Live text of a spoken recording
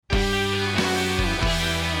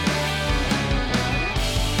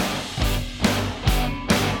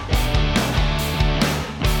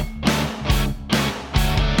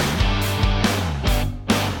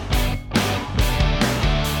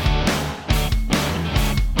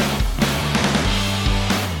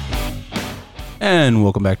And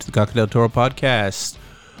welcome back to the Caca Del Toro podcast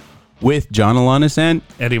with John Alanis and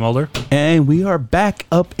Eddie Mulder. And we are back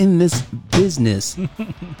up in this business. Boom.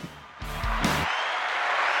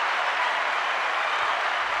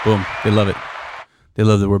 They love it. They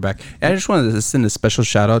love that we're back. And I just wanted to send a special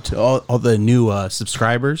shout out to all the new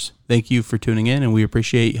subscribers. Thank you for tuning in, and we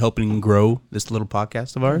appreciate helping grow this little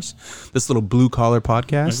podcast of ours, this little blue collar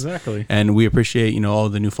podcast. Exactly. And we appreciate, all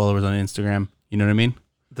the new followers on Instagram. You know what I mean?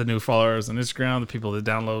 The new followers on Instagram, the people that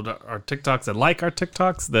download our TikToks, that like our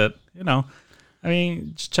TikToks, that,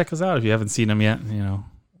 just check us out if you haven't seen them yet,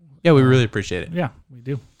 Yeah, we really appreciate it. Yeah, we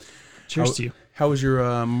do. Cheers to you. How was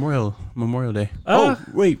your Memorial Day?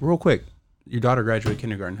 Wait, real quick. Your daughter graduated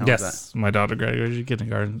kindergarten. How was that? My daughter graduated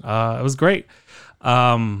kindergarten. It was great.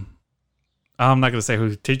 I'm not going to say who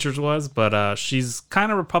the teachers was, but she's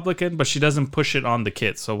kind of Republican, but she doesn't push it on the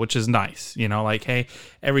kids, so which is nice. Hey,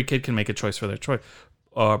 every kid can make a choice for their choice.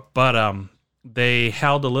 But they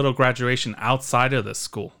held a little graduation outside of the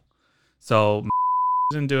school. So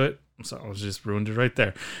didn't do it. So I was just ruined it right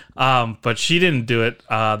there. But she didn't do it.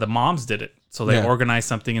 The moms did it. So they organized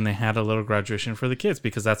something and they had a little graduation for the kids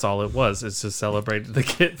because that's all it was. It's to celebrate the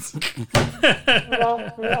kids.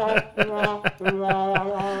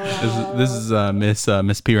 This is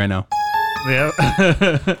Miss P right now.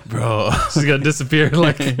 Yeah. Bro. She's going to disappear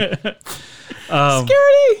like Security.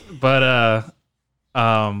 But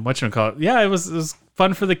whatchamacallit? Yeah, it was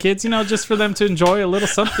fun for the kids, just for them to enjoy a little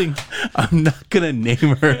something. I'm not gonna name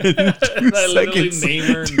her in 2 seconds. Name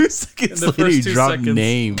her 2 seconds later, you drop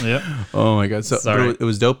name. Yep. Oh my god! So it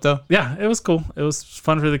was dope though. Yeah, it was cool. It was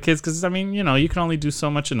fun for the kids because you can only do so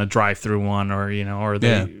much in a drive-through one, or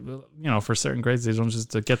they, for certain grades they don't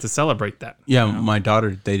just get to celebrate that. Yeah, my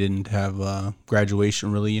daughter, they didn't have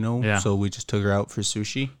graduation really, Yeah. So we just took her out for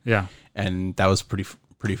sushi. Yeah, and that was pretty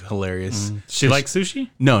hilarious. She likes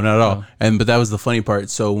sushi? No, not at all. But that was the funny part.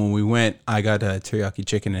 So when we went, I got teriyaki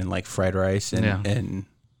chicken and like fried rice, and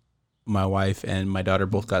my wife and my daughter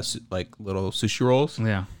both got like little sushi rolls.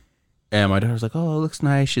 Yeah. And my daughter was like, "Oh, it looks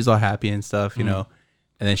nice." She's all happy and stuff, you know.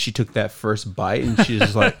 And then she took that first bite, and she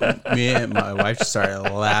was like, me and my wife just started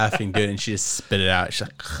laughing, dude, and she just spit it out. She's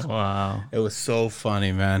like, "Wow, it was so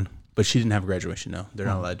funny, man." But she didn't have a graduation. No, they're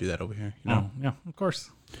not allowed to do that over here. Yeah, of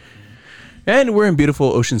course. And we're in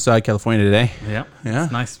beautiful Oceanside, California today. Yeah.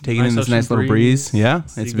 It's nice. Taking in this nice little breeze. Yeah.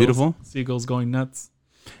 It's beautiful. Seagulls going nuts.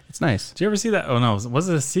 It's nice. Did you ever see that? Oh, no. Was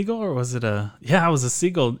it a seagull or was it it was a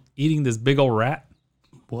seagull eating this big old rat.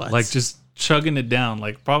 What? Like just chugging it down.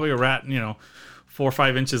 Like probably a rat, 4 or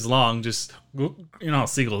 5 inches long. Just, how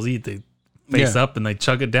seagulls eat. They face up and they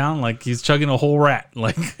chug it down like he's chugging a whole rat.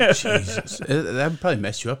 Like, Jesus. That would probably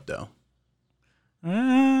mess you up, though.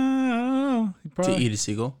 To eat a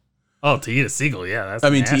seagull? Oh, to eat a seagull, yeah. That's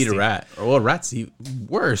nasty. To eat a rat. Well, rats eat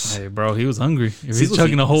worse. Hey, bro, he was hungry. He's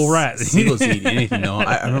chugging a whole rat. Seagulls eat anything, though.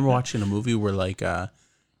 I remember watching a movie where, like, have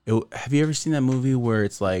you ever seen that movie where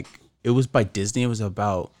it's like, it was by Disney. It was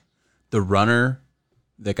about the runner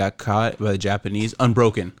that got caught by the Japanese.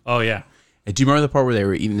 Unbroken. Oh, yeah. And do you remember the part where they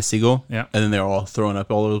were eating the seagull? Yeah. And then they were all throwing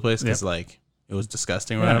up all over the place because, like, it was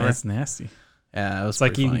disgusting or whatever. That's nasty. Yeah, it was it's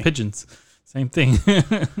like eating funny. pigeons. Same thing.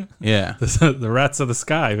 Yeah. The rats of the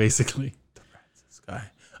sky, basically. The rats of the sky.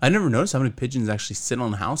 I never noticed how many pigeons actually sit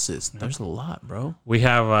on houses. There's a lot, bro. We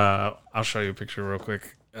have, I'll show you a picture real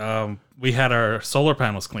quick. We had our solar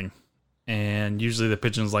panels clean. And usually the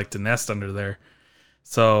pigeons like to nest under there.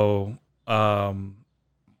 So we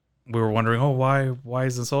were wondering, why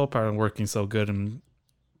is the solar panel working so good? And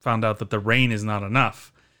found out that the rain is not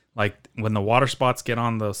enough. Like when the water spots get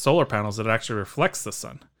on the solar panels, it actually reflects the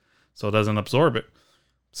sun. So it doesn't absorb it.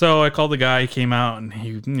 So I called the guy, he came out and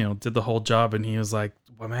he, did the whole job. And he was like,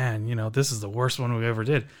 well, man, this is the worst one we ever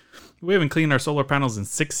did. We haven't cleaned our solar panels in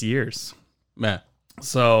 6 years. Man.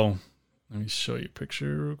 So let me show you a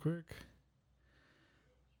picture real quick.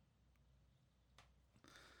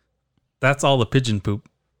 That's all the pigeon poop.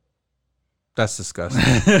 That's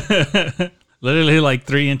disgusting. Literally like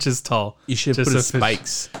 3 inches tall. You should put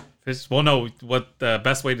spikes. Well, no. What the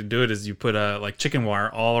best way to do it is you put like chicken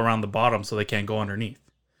wire all around the bottom so they can't go underneath.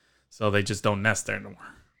 So they just don't nest there no more.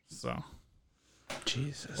 So,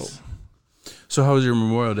 Jesus. Oh. So how was your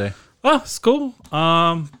Memorial Day? Oh, it's cool.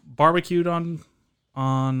 Barbecued on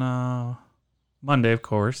Monday, of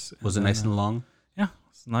course. Was it nice and long? Yeah,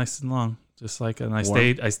 it's nice and long. Just like I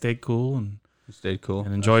stayed cool and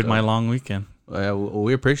and enjoyed my long weekend. Well,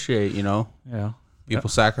 we appreciate Yeah.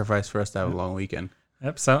 People sacrifice for us to have a long weekend.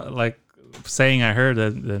 Yep. So, like saying I heard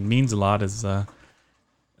that means a lot is,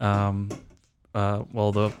 everybody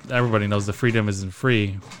knows the freedom isn't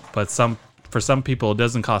free, but for some people it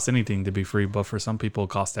doesn't cost anything to be free, but for some people it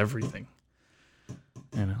costs everything.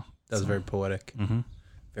 That was very poetic. Mm-hmm.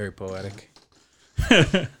 Very poetic.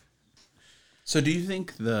 So do you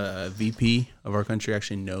think the VP of our country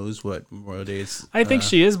actually knows what Memorial Day is? I think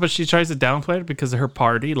she is, but she tries to downplay it because her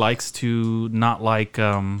party likes to not like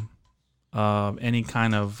any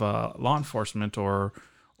kind of law enforcement or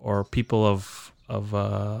people of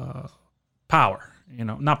power. You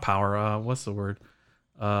know, not power. What's the word?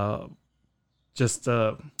 I can't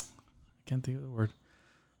think of the word.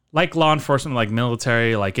 Like law enforcement, like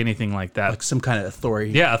military, like anything like that. Like some kind of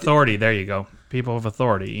authority. Yeah, authority. There you go. People of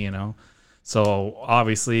authority, you know. So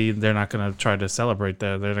obviously they're not going to try to celebrate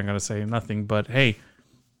that. They're not going to say nothing. But hey,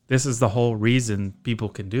 this is the whole reason people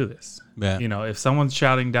can do this. Yeah. You know, if someone's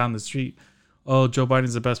shouting down the street, "Oh, Joe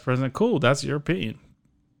Biden's the best president," cool. That's your opinion.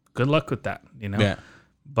 Good luck with that. You know. Yeah.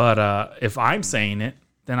 But if I'm saying it,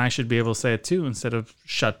 then I should be able to say it too instead of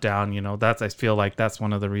shut down. You know, I feel like that's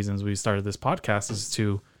one of the reasons we started this podcast is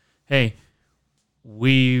to, hey,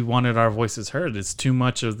 we wanted our voices heard. It's too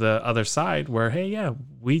much of the other side where, hey, yeah,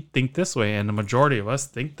 we think this way, and the majority of us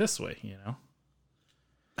think this way. You know,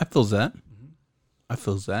 I feels that. I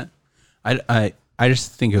feels that. I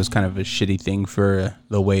just think it was kind of a shitty thing for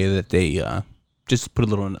the way that they just put a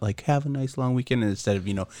little like have a nice long weekend instead of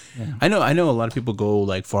Yeah. I know a lot of people go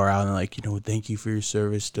like far out and like thank you for your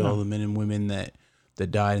service to all the men and women that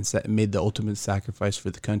died and made the ultimate sacrifice for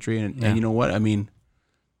the country and you know what I mean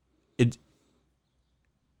it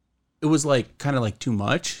was like kind of like too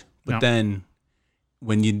much, but then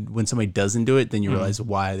when somebody doesn't do it, then you realize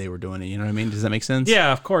why they were doing it. You know what I mean? Does that make sense?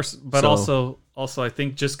 Yeah, of course. But also I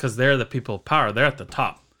think just because they're the people of power, they're at the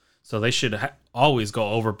top, so they should always go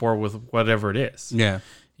overboard with whatever it is. Yeah.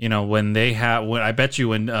 You know, when I bet you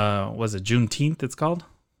when was it Juneteenth? It's called.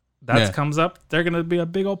 That comes up. They're gonna be a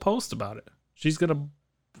big old post about it. She's gonna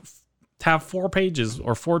have 4 pages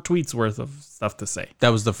or 4 tweets worth of stuff to say. That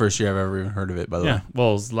was the first year I've ever even heard of it, by the way. Well,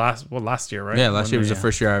 it was last year, right? Yeah, last year was the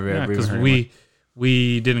first year I've ever even heard of it.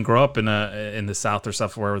 We didn't grow up in the South or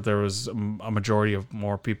stuff where there was a majority of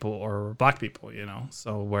more people or black people, you know.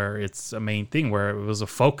 So where it's a main thing, where it was a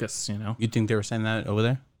focus, you know. You think they were saying that over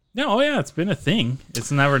there? Yeah, oh yeah, it's been a thing.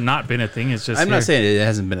 It's never not been a thing. It's just I'm not saying it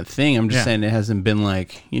hasn't been a thing. I'm just saying it hasn't been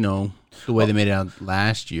like, the way they made it out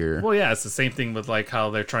last year. Well, yeah, it's the same thing with like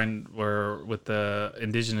how they're with the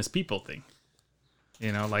Indigenous people thing.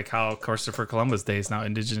 You know, like how Christopher Columbus Day is now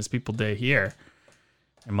Indigenous People Day here.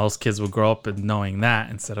 And most kids will grow up knowing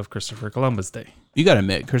that instead of Christopher Columbus Day. You got to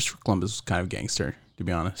admit, Christopher Columbus was kind of a gangster, to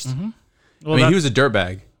be honest. Mm-hmm. Well, I mean, he was a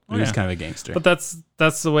dirtbag. He was kind of a gangster. But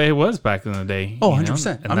that's the way it was back in the day. Oh,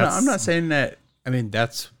 100%. I'm not saying that. I mean,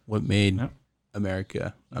 that's what made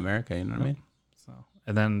America, you know what I mean? So,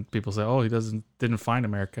 and then people say, oh, he didn't find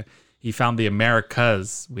America. He found the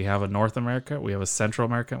Americas. We have a North America, we have a Central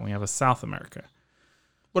America, and we have a South America.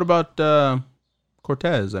 What about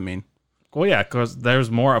Cortez? I mean, well, yeah, because there's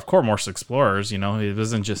more explorers. You know, it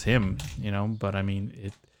wasn't just him. You know, but I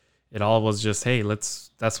mean, it all was just, hey,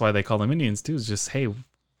 that's why they call them Indians too. It's just, hey,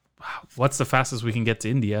 what's the fastest we can get to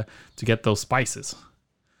India to get those spices?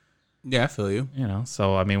 Yeah, I feel you. You know,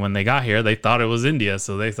 so I mean, when they got here, they thought it was India,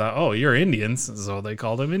 so they thought, oh, you're Indians, so they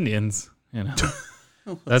called them Indians. You know,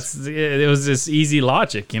 it was just easy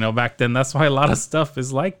logic. You know, back then, that's why a lot of stuff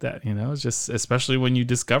is like that. You know, it's just especially when you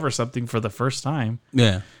discover something for the first time.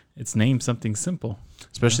 Yeah. It's named something simple.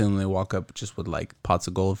 Especially when they walk up just with like pots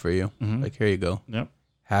of gold for you. Mm-hmm. Like, here you go. Yep.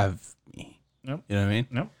 Have me. Yep. You know what I mean?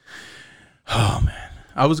 Yep. Oh man.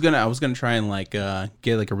 I was gonna try and like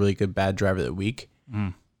get like a really good bad driver of the week.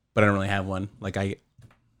 But I don't really have one. Like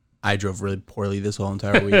I drove really poorly this whole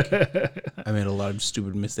entire week. I made a lot of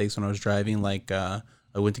stupid mistakes when I was driving. Like I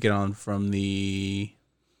went to get on from the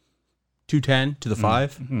 210 to the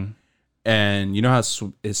 5. Mm-hmm. And you know how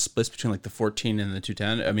it splits between like the 14 and the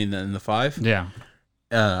 210? I mean, and the 5? Yeah.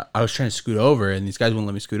 I was trying to scoot over, and these guys wouldn't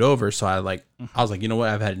let me scoot over. So I was like, you know what?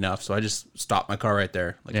 I've had enough. So I just stopped my car right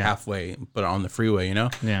there, like halfway, and put it on the freeway, you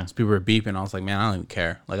know? Yeah. So people were beeping. I was like, man, I don't even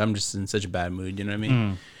care. Like, I'm just in such a bad mood, you know what I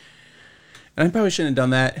mean? And I probably shouldn't have done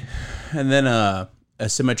that. And then a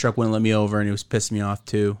semi-truck wouldn't let me over, and it was pissing me off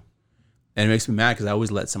too. And it makes me mad because I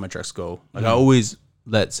always let semi-trucks go. Like, I always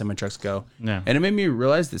let semi-trucks go. Yeah. And it made me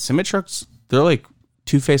realize that semi-trucks, they're like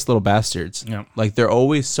two-faced little bastards. Yeah. Like, they're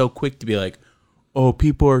always so quick to be like, oh,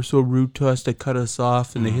 people are so rude to us, they cut us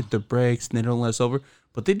off, and they hit the brakes, and they don't let us over.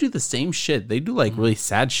 But they do the same shit. They do, like, really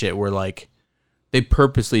sad shit where, like, they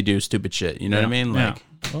purposely do stupid shit. You know what I mean? Like,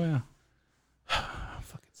 oh, yeah.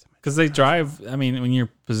 Because they drive, I mean, when your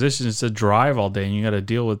position is to drive all day and you got to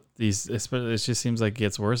deal with these, it just seems like it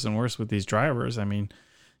gets worse and worse with these drivers. I mean,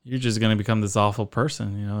 you're just going to become this awful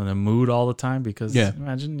person, you know, in a mood all the time because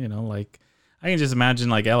imagine, you know, like, I can just imagine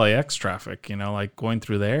like LAX traffic, you know, like going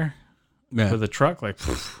through there. with a truck, like.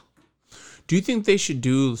 Do you think they should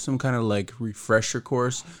do some kind of like refresher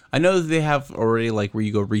course? I know that they have already like where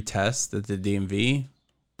you go retest at the DMV,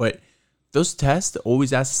 but those tests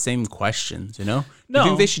always ask the same questions, you know? No. Do you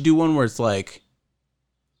think they should do one where it's like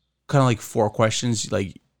kind of like 4 questions?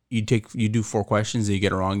 Like you do 4 questions and you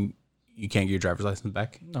get it wrong, you can't get your driver's license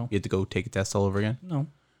back? No. You have to go take a test all over again? No.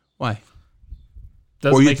 Why?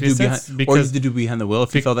 Doesn't make any sense. Or you have to do behind the wheel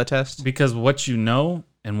if you fail that test? Because what you know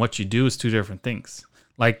and what you do is 2 different things.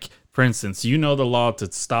 Like, for instance, you know the law to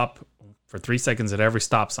stop for 3 seconds at every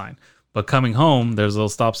stop sign. But coming home, there's a little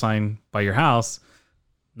stop sign by your house.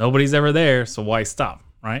 Nobody's ever there, so why stop,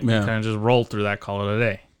 right? Yeah. You kind of just roll through that, call it a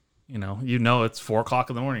day. You know it's 4 o'clock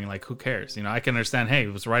in the morning. Like, who cares? I can understand, hey,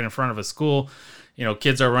 it was right in front of a school.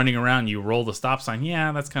 Kids are running around. You roll the stop sign.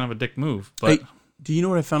 Yeah, that's kind of a dick move. But hey, do you know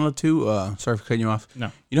what I found out too? Sorry for cutting you off.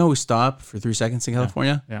 No. You know how we stop for 3 seconds in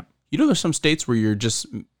California? Yeah. There's some states where you're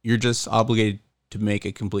just obligated to make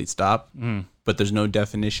a complete stop, but there's no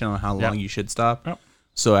definition on how long you should stop. Yep.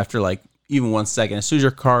 So after like even 1 second, as soon as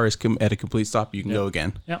your car is at a complete stop, you can go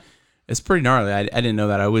again. Yeah. It's pretty gnarly. I didn't know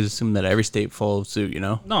that. I always assumed that every state followed suit,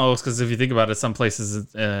 No, it's because if you think about it, some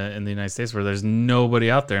places in the United States where there's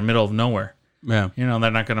nobody out there in the middle of nowhere. Yeah. They're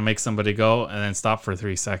not going to make somebody go and then stop for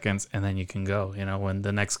 3 seconds and then you can go, when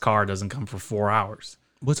the next car doesn't come for 4 hours.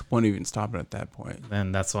 What's the point of even stopping at that point?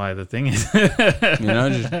 And that's why the thing is,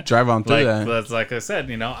 just drive on through that. That's like I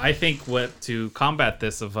said, I think to combat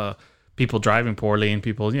this of people driving poorly and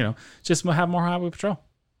people, just have more highway patrol.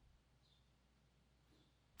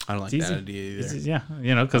 I don't like that idea either. Yeah,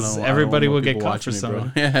 because everybody will get caught for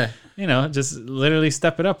something. Yeah. Just literally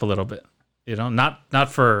step it up a little bit. I'm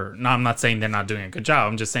not saying they're not doing a good job.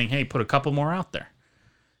 I'm just saying, hey, put a couple more out there.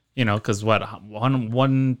 Because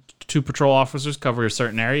one, 2 patrol officers cover a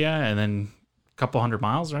certain area and then a couple 100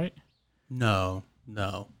 miles, right? No.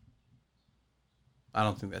 I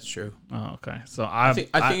don't think that's true. Oh, okay. So I think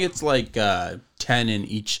it's like 10 in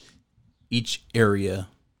each area.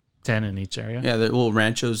 10 in each area? Yeah, the little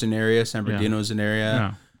Rancho's an area, San Bernardino's an area.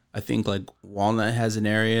 Yeah. I think like Walnut has an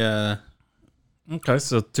area. Okay,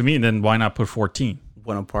 so to me, then why not put 14?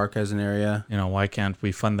 Bueno Park has an area. Why can't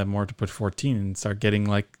we fund them more to put 14 and start getting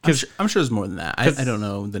like... I'm sure there's more than that. I don't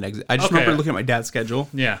know the next... I just remember looking at my dad's schedule.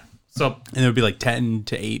 Yeah. So and there would be like 10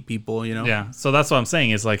 to 8 people, Yeah. So that's what I'm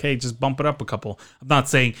saying is like, hey, just bump it up a couple. I'm not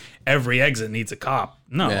saying every exit needs a cop.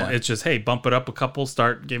 No, it's just, hey, bump it up a couple,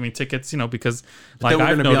 start giving tickets, because like then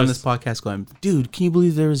we're going to be on this podcast going, dude, can you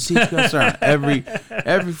believe there was CHP officer every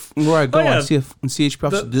where I go I see a CHP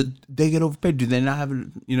officer, they get overpaid. Do they not have it?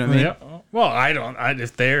 You know what I mean? Yeah. Well, I don't.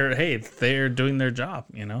 If they're doing their job,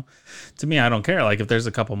 to me, I don't care. Like if there's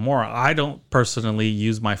a couple more, I don't personally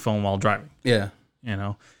use my phone while driving. Yeah.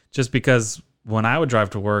 Just because when I would drive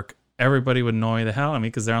to work, everybody would annoy the hell out of me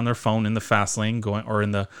because they're on their phone in the fast lane going or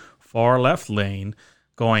in the far left lane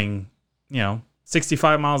going,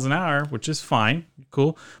 65 miles an hour, which is fine,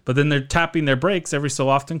 cool. But then they're tapping their brakes every so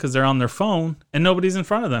often because they're on their phone and nobody's in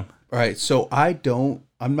front of them. Right. So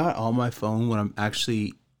I'm not on my phone when I'm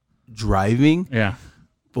actually driving. Yeah.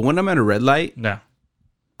 But when I'm at a red light, yeah,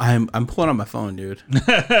 I'm pulling on my phone, dude.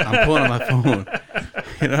 I'm pulling on my phone.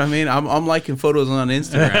 You know what I mean? I'm liking photos on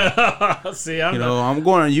Instagram. See, I'm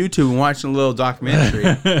going on YouTube and watching a little documentary.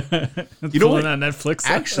 You know what? On Netflix.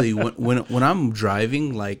 Actually, when I'm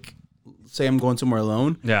driving, like, say I'm going somewhere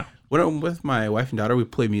alone. Yeah. When I'm with my wife and daughter, we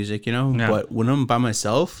play music, Yeah. But when I'm by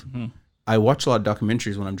myself, I watch a lot of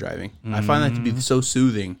documentaries when I'm driving. I find that to be so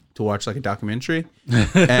soothing to watch like a documentary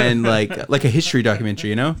and like a history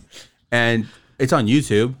documentary, and it's on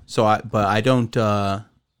YouTube. So I don't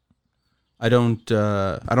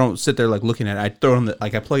sit there like looking at it. I throw it on I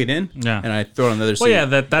plug it in, and I throw it on the other side.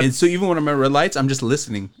 Well, yeah, and so even when I'm at red lights, I'm just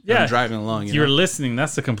listening. Yeah, I'm driving along. You're listening.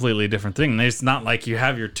 That's a completely different thing. It's not like you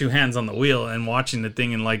have your 2 hands on the wheel and watching the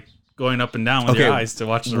thing and like going up and down with your eyes to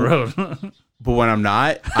watch the road. But when I'm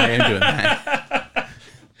not, I am doing that.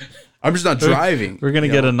 I'm just not driving. We're gonna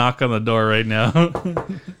get a knock on the door right now,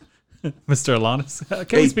 Mr. Alanis.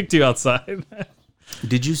 Can we speak to you outside?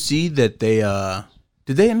 Did you see that they?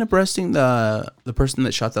 Did they end up arresting the person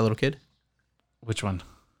that shot that little kid? Which one?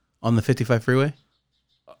 On the 55 freeway?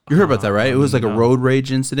 You heard about that, right? It was like a road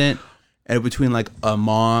rage incident, and between like a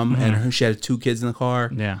mom and her, she had 2 kids in the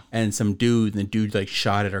car. Yeah. And some dude, and the dude like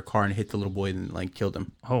shot at her car and hit the little boy and like killed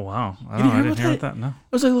him. Oh wow! I didn't hear about that. No. It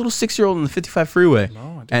was like a little 6-year-old on the 55 freeway. No,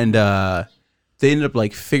 I didn't. And they ended up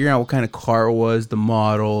like figuring out what kind of car it was, the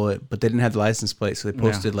model, but they didn't have the license plate, so they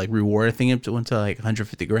posted like reward. I think it went to like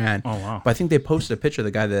 $150,000. Oh wow! But I think they posted a picture of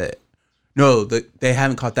the guy that No, they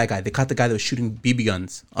haven't caught that guy. They caught the guy that was shooting BB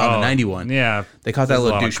guns on the 91. Yeah. They caught that There's a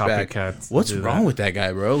little lot of douchebag. copycats that What's do wrong that. with that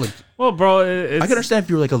guy, bro? Like, Well, bro, it's, I can understand if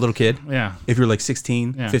you were like a little kid. Yeah. If you're like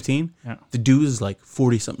 16, Yeah. 15. Yeah. The dude is like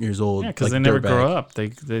 40-something years old. Yeah, because like they never dirtbag. grow up.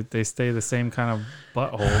 They stay the same kind of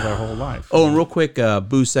butthole their whole life. Oh, and real quick,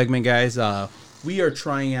 booze segment, guys. We are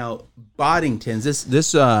trying out Boddingtons.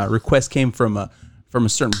 This request came from a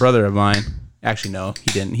certain brother of mine. Actually, no,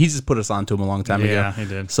 he didn't. He just put us onto them a long time ago. Yeah, he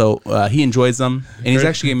did. So he enjoys them, and he's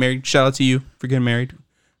actually getting married. Shout out to you for getting married.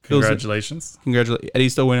 Congratulations. Congratulations.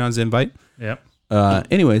 Eddie's still waiting on his invite. Yep.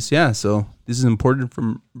 Anyways, yeah. So this is important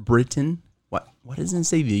from Britain. What does it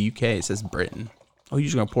say? The UK. It says Britain. Oh, you're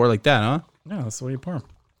just gonna pour like that, huh? Yeah, that's the way you pour 'em.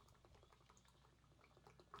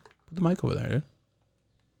 Put the mic over there, dude.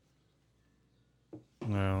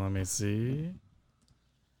 Well, let me see.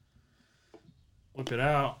 Whip it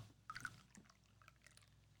out.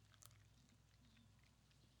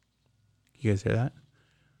 You guys hear that?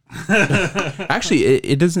 Actually,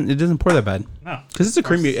 it doesn't pour that bad. No, because it's a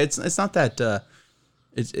creamy. It's not that.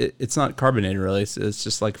 It's not carbonated really. It's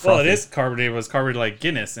just like frothy. well, it is carbonated. It was carbonated like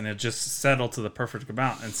Guinness, and it just settled to the perfect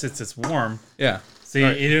amount. And since it's warm, Yeah. see,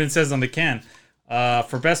 Right. it even says on the can,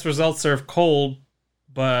 for best results, serve cold,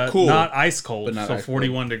 but Cool. not ice cold. But not So ice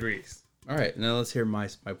 41 degrees. All right. Now let's hear my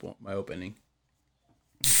opening.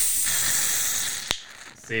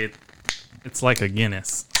 See, it's like a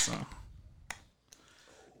Guinness. So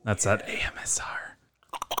that's that AMSR.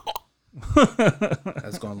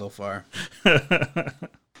 That's going a little far.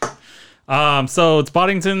 So it's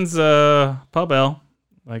Boddington's Pub Ale,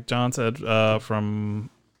 like John said, from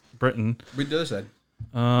Britain. Read the other side.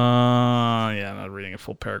 Yeah, not reading a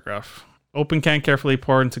full paragraph. Open can carefully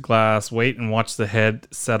pour into glass. Wait and watch the head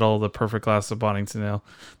settle the perfect glass of Boddington Ale.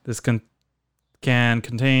 This can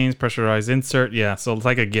contains pressurized insert. Yeah, so it's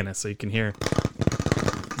like a Guinness, so you can hear.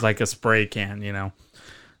 It's like a spray can, you know.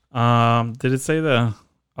 Did it say the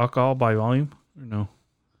alcohol by volume or no?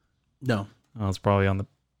 No. Oh, it's probably on the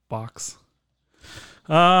box.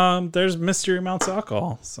 There's mystery amounts of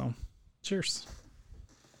alcohol. So, cheers.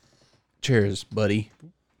 Cheers, buddy.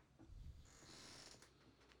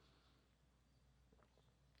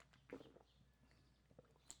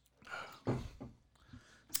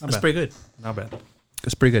 That's pretty good. Not bad.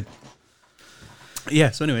 That's pretty good. Yeah.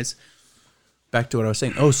 So, anyways, back to what I was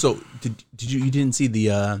saying. Oh, so did you didn't see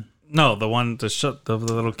the? No, the one to shut the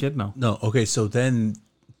little kid. No. No. Okay. So then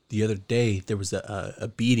the other day there was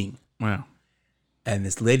a beating, Wow. and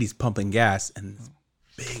this lady's pumping gas, and this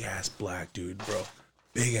big ass black dude, bro.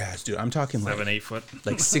 Big ass dude. I'm talking 7-8 foot.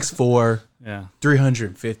 like 6'4", Yeah.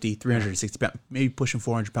 350, 360 pounds, maybe pushing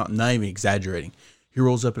 400 pounds. Not even exaggerating. He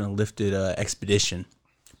rolls up in a lifted Expedition,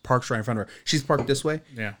 parks right in front of her. She's parked this way.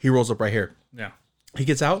 Yeah. He rolls up right here. Yeah. He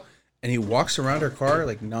gets out and he walks around her car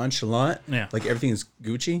like nonchalant. Yeah. Like everything is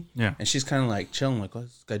Gucci. Yeah. And she's kind of like chilling, like, what's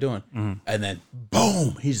this guy doing? And then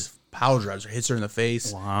boom, he just power drives her, hits her in the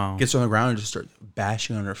face. Wow. Gets her on the ground and just starts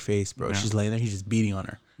bashing on her face, bro. She's laying there. He's just beating on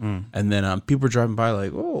her. And then people are driving by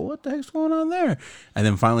like, oh, what the heck's going on there? And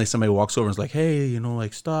then finally somebody walks over and is like, hey,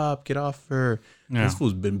 like, stop, get off her. Yeah. This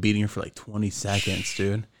fool's been beating her for like 20 seconds,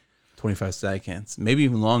 dude. 25 seconds, maybe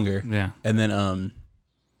even longer. Yeah. And then,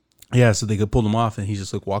 yeah, so they could pull him off, and he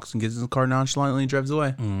just like walks and gets in the car nonchalantly and drives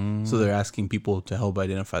away. So they're asking people to help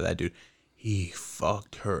identify that dude. He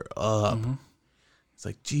fucked her up. It's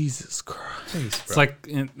like, Jesus Christ, bro. It's like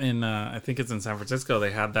in I think it's in San Francisco. They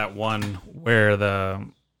had that one where the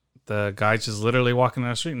guy's just literally walking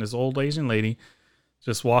down the street, and this old Asian lady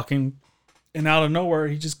just walking, and out of nowhere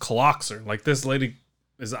he just clocks her. Like, this lady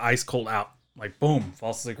is ice cold out. Like, boom,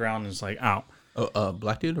 falls to the ground and is like out.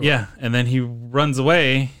 Black dude? Or Yeah, and then he runs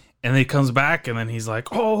away, and then he comes back, and then he's like,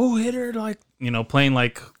 "Oh, who hit her?" Like, playing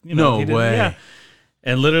like, No he didn't- way. Yeah.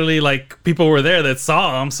 And literally, like, people were there that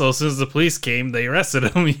saw him. So as soon as the police came, they arrested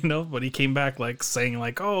him. But he came back like saying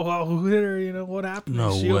like, "Oh, who hit her? What happened? No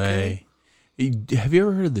Is she way. okay?" Have you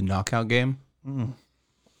ever heard of the knockout game?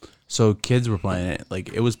 So kids were playing it.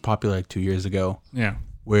 Like, it was popular like 2 years ago, Yeah.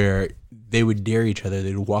 where they would dare each other.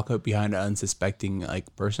 They'd walk up behind an unsuspecting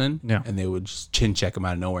like person, Yeah. and they would just chin check him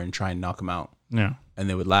out of nowhere and try and knock him out. Yeah. And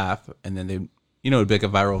they would laugh, and then they, it'd be like a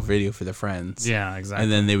viral video for their friends. Yeah. Exactly.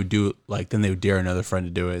 And then they would do then they would dare another friend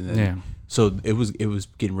to do it. And then, Yeah. So it was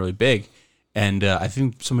getting really big, and I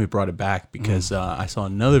think somebody brought it back because I saw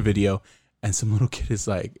another video, and some little kid is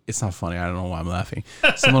like, it's not funny. I don't know why I'm laughing.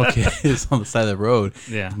 Some little kid is on the side of the road,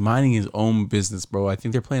 Yeah. minding his own business, bro. I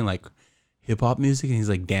think they're playing like hip hop music, and he's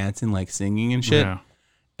like dancing, like singing and shit. Yeah.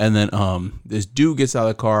 And then this dude gets out of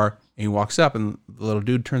the car and he walks up, and the little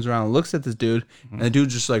dude turns around and looks at this dude, and the dude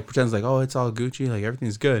just like pretends like, oh, it's all Gucci, like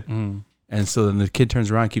everything's good. And And so then the kid turns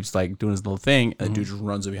around, keeps like doing his little thing, and the dude just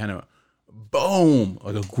runs up behind him. Boom!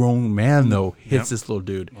 Like a grown man though hits this little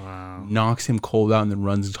dude, knocks him cold out, and then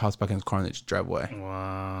runs and hops back in his car and they just drive away.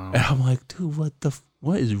 Wow! And I'm like, dude,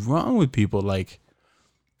 what is wrong with people? Like,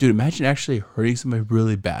 dude, imagine actually hurting somebody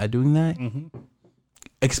really bad doing that.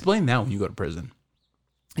 Explain that when you go to prison.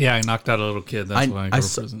 Yeah, I knocked out a little kid. That's why I go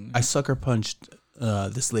to prison. I sucker punched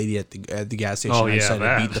this lady at the gas station. Oh, I yeah, decided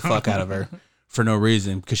to beat the fuck out of her for no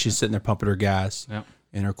reason because she's sitting there pumping her gas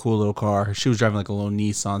in her cool little car. She was driving like a little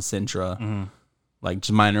Nissan Sentra, like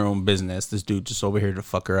just minding her own business. This dude just over here to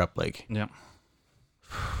fuck her up. Like, I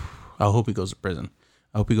hope he goes to prison.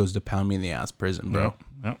 I hope he goes to pound me in the ass prison, bro.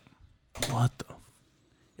 What the?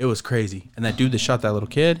 It was crazy. And that dude that shot that little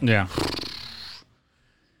kid. Yeah.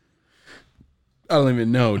 I don't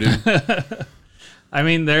even know, dude. I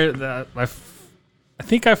mean, I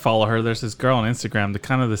think I follow her. There's this girl on Instagram.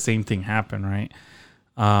 The same thing happened, right?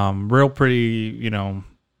 Real pretty,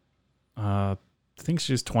 I think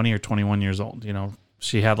she's 20 or 21 years old.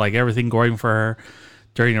 She had like everything going for her.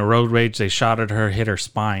 During a road rage, they shot at her, hit her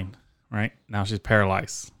spine. Right now, she's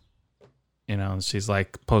paralyzed. And she's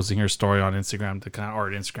like posting her story on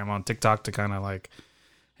Instagram on TikTok to kind of like,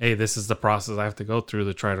 hey, this is the process I have to go through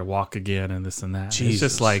to try to walk again and this and that. Jesus. It's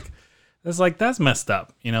just like, that's messed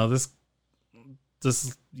up.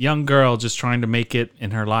 This young girl just trying to make it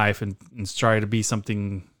in her life and try to be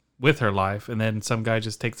something with her life. And then some guy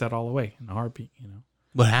just takes that all away in a heartbeat,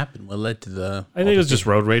 What happened? What led to the... I think it was just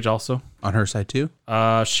road rage also. On her side too?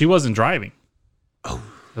 She wasn't driving. Oh.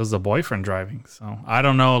 It was the boyfriend driving. So I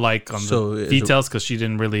don't know like on the details because she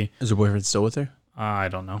didn't really... Is her boyfriend still with her? I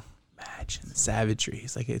don't know. Imagine the savagery.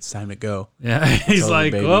 He's like, it's time to go. Yeah, he's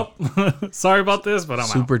like, well, sorry about this, but I'm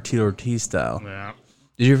Super out. Tito Ortiz style. Yeah.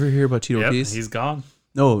 Did you ever hear about Tito Ortiz? He's gone.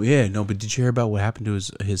 No, but did you hear about what happened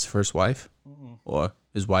to his first wife? Or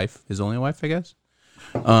his wife, his only wife, I guess?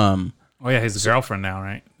 Oh, yeah, he's a girlfriend now,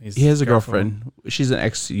 right? He has a girlfriend. She's an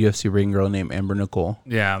ex-UFC ring girl named Amber Nicole.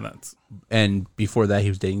 Yeah, And before that, he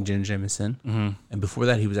was dating Jen Jameson. And before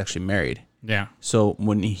that, he was actually married. Yeah. So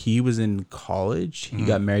when he was in college, he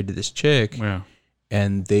got married to this chick. Yeah.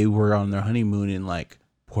 And they were on their honeymoon in like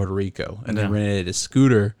Puerto Rico. And they rented a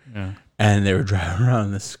scooter. Yeah. And they were driving around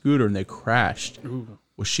in the scooter and they crashed. Ooh.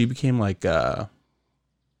 Well, she became like I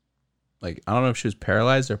don't know if she was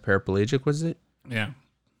paralyzed or paraplegic, was it? Yeah.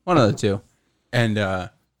 One of the two. And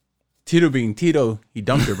Tito being Tito, he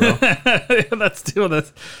dumped her, bro. That's Tito.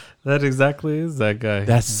 That exactly is that guy.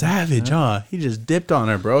 That's savage, huh? He just dipped on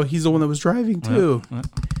her, bro. He's the one that was driving too.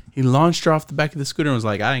 He launched her off the back of the scooter and was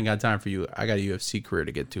like, I ain't got time for you. I got a UFC career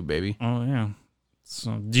to get to, baby. Oh, yeah.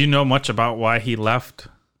 So do you know much about why he left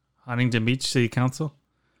Huntington Beach City Council?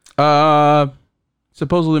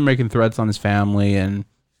 Supposedly making threats on his family and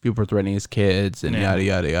people were threatening his kids and yada,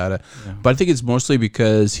 yada, yada. Yeah. But I think it's mostly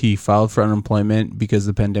because he filed for unemployment because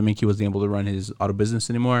of the pandemic. He wasn't able to run his auto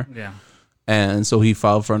business anymore. Yeah. And so he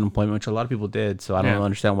filed for unemployment, which a lot of people did. So I don't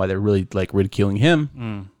understand why they're really like ridiculing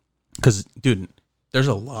him. Because, dude, there's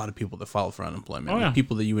a lot of people that filed for unemployment. Like,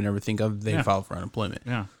 people that you would never think of, they filed for unemployment.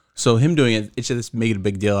 Yeah. So him doing it, it's just making a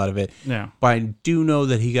big deal out of it. Yeah. But I do know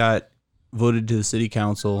that he got voted to the city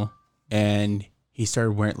council and he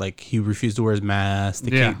started wearing, like, he refused to wear his mask.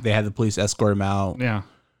 They had the police escort him out. Yeah.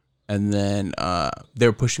 And then they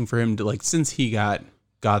were pushing for him to, like, since he got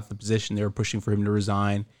the position, they were pushing for him to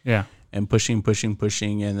resign. Yeah. And pushing.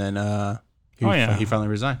 And then he finally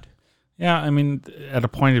resigned. Yeah, I mean, at a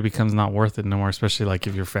point it becomes not worth it no more, especially like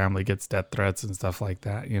if your family gets death threats and stuff like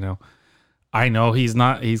that, I know he's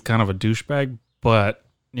kind of a douchebag, but,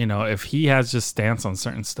 if he has just stance on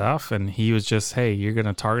certain stuff and he was just, hey, you're going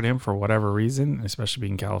to target him for whatever reason, especially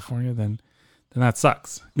being California, then that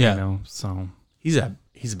sucks. Yeah. So he's a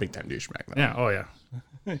big time douchebag. Though. Yeah. Oh,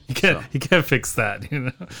 yeah. He can't fix that,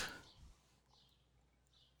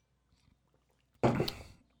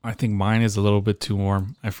 I think mine is a little bit too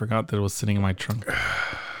warm. I forgot that it was sitting in my trunk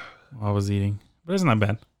while I was eating. But it's not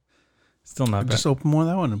bad. Still not bad. Just open more of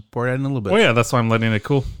that one and pour it in a little bit. Oh, yeah. That's why I'm letting it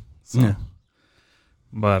cool. So. Yeah.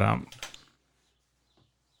 But,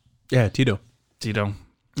 yeah, Tito.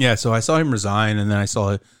 Yeah, so I saw him resign and then I saw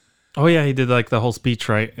it. Oh, yeah. He did like the whole speech,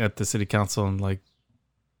 right, at the city council and like.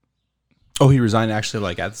 Oh, he resigned actually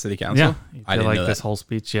like at the city council? Yeah. I didn't know this whole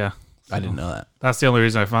speech. Yeah. So I didn't know that. That's the only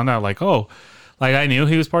reason I found out. Like, like I knew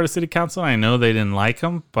he was part of city council. I know they didn't like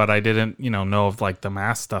him, but I didn't, know of like the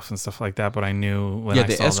mask stuff and stuff like that. But I knew when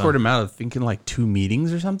they escorted him out of thinking like 2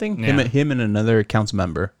 meetings or something. Yeah. Him and another council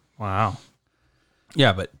member. Wow.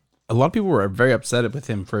 Yeah, but a lot of people were very upset with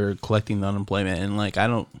him for collecting the unemployment, and like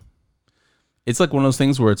it's like one of those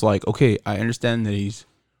things where it's like, okay, I understand that he's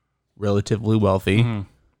relatively wealthy,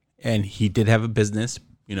 and he did have a business,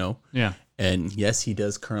 Yeah. and yes, he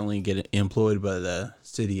does currently get employed by the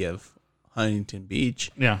city of Huntington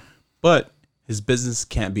Beach, Yeah. but his business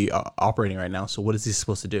can't be operating right now. So what is he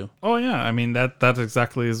supposed to do? Oh yeah, I mean that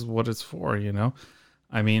exactly is what it's for,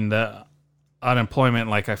 I mean the unemployment,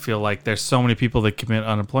 like I feel like there's so many people that commit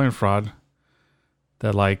unemployment fraud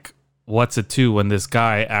that like what's it to when this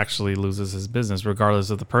guy actually loses his business regardless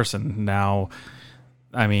of the person. Now,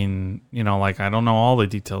 I mean, like I don't know all the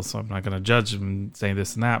details, so I'm not going to judge him and say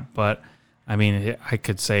this and that, but I mean, I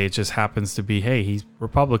could say it just happens to be, hey, he's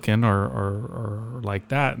Republican or like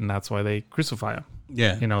that, and that's why they crucify him.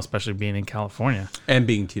 Yeah. Especially being in California. And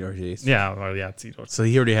being Tito Ortiz. Yeah, well, yeah, Tito. So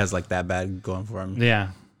he already has like that bad going for him. Yeah.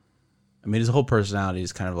 I mean, his whole personality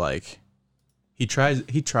is kind of like he tries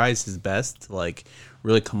his best to like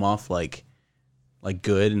really come off like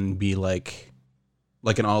good and be like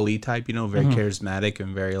an Ali type, very charismatic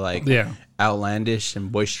and very like outlandish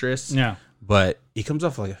and boisterous. Yeah. But he comes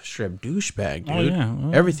off like a straight douchebag, dude. Oh, yeah.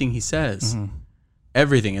 Oh. Everything he says.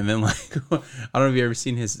 Everything. And then like I don't know if you ever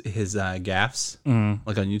seen his gaffes.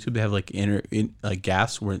 Like on YouTube they have like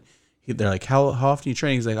gaffes where they're like, how often you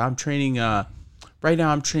train? He's like, I'm training right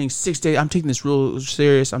now I'm training 6 days. I'm taking this real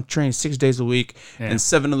serious. I'm training 6 days a week. Yeah. And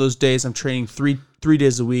 7 of those days I'm training three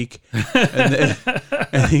days a week.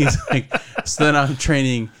 And he's like, so then I'm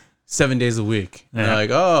training 7 days a week. And they're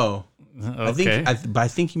like, oh. Okay. I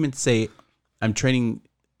think he meant to say I'm training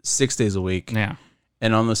 6 days a week. Yeah.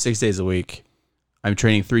 And on those 6 days a week, I'm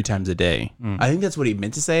training 3 times a day. I think that's what he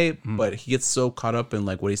meant to say, but he gets so caught up in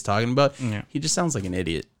like what he's talking about. Yeah. He just sounds like an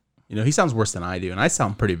idiot. He sounds worse than I do, and I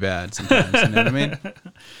sound pretty bad sometimes. You know what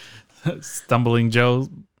I mean? Stumbling Joe,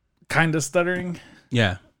 kind of stuttering.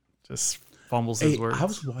 Yeah. Just fumbles his words. I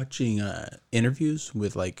was watching interviews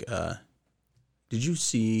with like, did you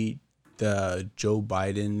see the Joe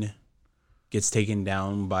Biden gets taken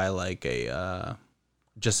down by like a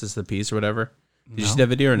Justice of the Peace or whatever? Did you see that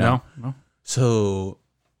video or no? No. So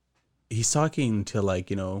he's talking to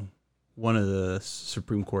like, one of the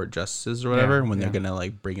Supreme Court justices or whatever when they're going to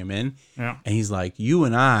like bring him in. Yeah. And he's like, you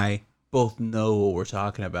and I both know what we're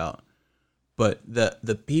talking about. But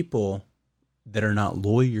the people that are not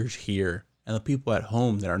lawyers here and the people at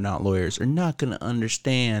home that are not lawyers are not going to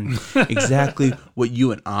understand exactly what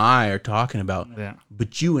you and I are talking about. Yeah.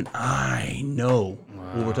 But you and I know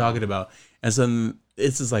what we're talking about. And so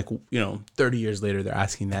this is like, 30 years later, they're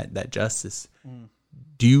asking that justice,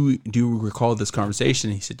 do you recall this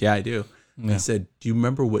conversation? He said, yeah, I do. Yeah. He said, do you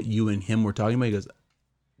remember what you and him were talking about? He goes,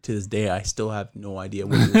 to this day, I still have no idea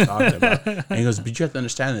what we were talking about. And he goes, but you have to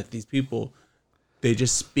understand that these people, they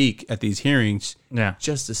just speak at these hearings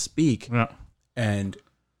just to speak. Yeah. And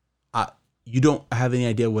you don't have any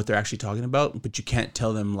idea what they're actually talking about, but you can't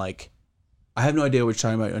tell them like, I have no idea what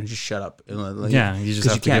you're talking about, and just shut up. Like, you just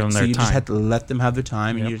have to give them their time. You just have to let them have their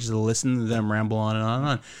time, and you just listen to them ramble on and on and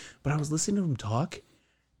on. But I was listening to him talk,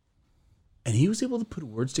 and he was able to put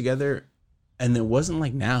words together, and it wasn't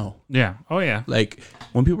like now. Yeah. Oh, yeah. Like,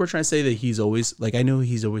 when people are trying to say that he's always, like, I know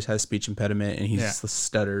he's always has speech impediment, and he's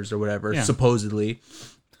stutters or whatever, supposedly.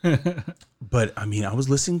 But, I mean, I was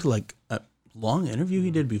listening to, like, a long interview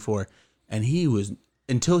he did before, and he was...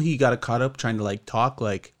 Until he got caught up trying to like talk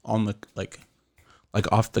like on the like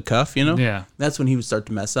off the cuff, Yeah. That's when he would start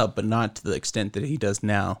to mess up, but not to the extent that he does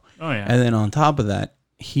now. Oh yeah. And then on top of that,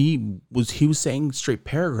 he was saying straight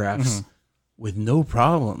paragraphs with no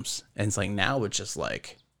problems, and it's like now it's just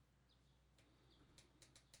like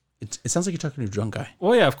it sounds like you're talking to a drunk guy.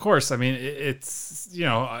 Well, yeah, of course. I mean, it's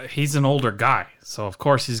he's an older guy, so of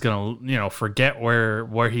course he's gonna forget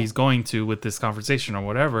where he's going to with this conversation or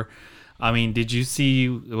whatever. I mean, did you see,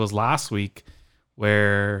 it was last week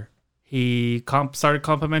where he started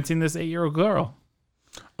complimenting this 8-year-old girl?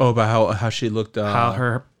 Oh, about how she looked. How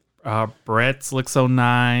her breasts look so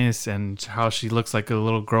nice and how she looks like a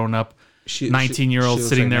little grown-up 19-year-old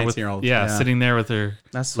sitting there with sitting there with her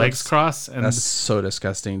legs crossed. And that's so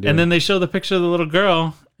disgusting, dude. And then they show the picture of the little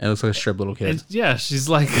girl. It looks like a strip little kid. And, she's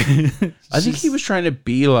like... I think he was trying to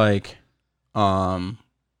be like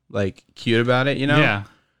cute about it, Yeah.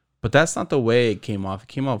 But that's not the way it came off. It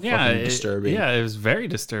came off fucking disturbing. It was very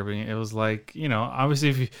disturbing. It was like, obviously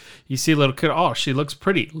if you see a little kid, oh, she looks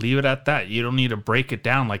pretty. Leave it at that. You don't need to break it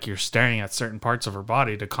down like you're staring at certain parts of her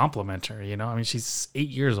body to compliment her, I mean, she's 8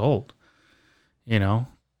 years old,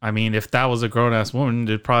 I mean, if that was a grown-ass woman,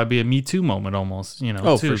 it'd probably be a Me Too moment almost,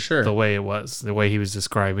 Oh, for sure. The way it was, the way he was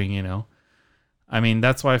describing, I mean,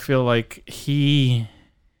 that's why I feel like he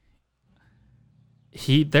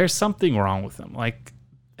there's something wrong with him. Like,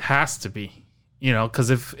 has to be, because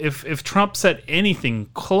if Trump said anything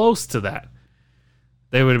close to that,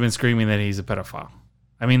 they would have been screaming that he's a pedophile.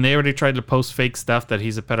 I mean, they already tried to post fake stuff that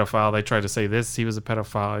he's a pedophile. They tried to say he was a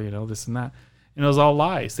pedophile, this and that. And it was all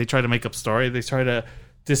lies. They tried to make up story. They tried to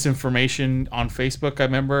disinformation on Facebook. I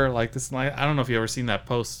remember like this. I don't know if you ever seen that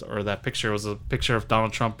post or that picture. It was a picture of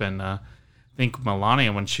Donald Trump and I think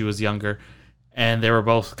Melania when she was younger. And they were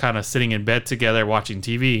both kind of sitting in bed together watching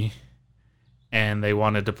TV. And they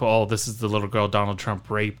wanted to put, this is the little girl Donald Trump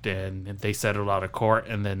raped. And they settled out of court.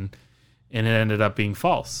 And it ended up being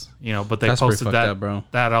false, but they That's posted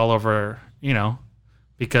that all over,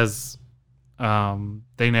 because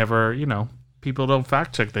they never, people don't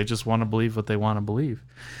fact check. They just want to believe what they want to believe.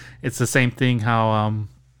 It's the same thing how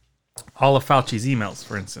all of Fauci's emails,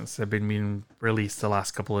 for instance, have been being released the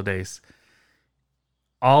last couple of days.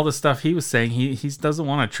 All the stuff he was saying, he doesn't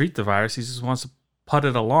want to treat the virus. He just wants to put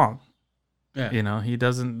it along. Yeah. He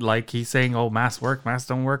doesn't he's saying, masks work, masks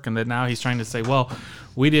don't work. And then now he's trying to say, well,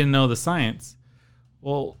 we didn't know the science.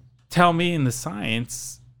 Well, tell me in the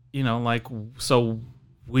science, so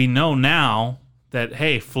we know now that,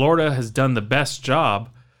 hey, Florida has done the best job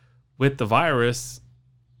with the virus.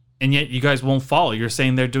 And yet you guys won't follow. You're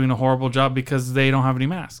saying they're doing a horrible job because they don't have any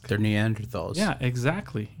masks. They're Neanderthals. Yeah,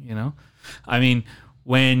 exactly. I mean,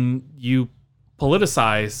 when you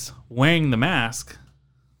politicize wearing the mask,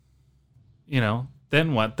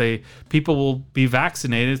 then what? People will be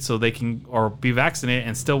vaccinated so they can, or be vaccinated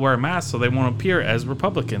and still wear a mask so they won't appear as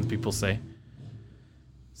Republicans, people say.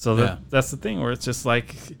 So that's the thing where it's just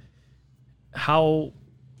like how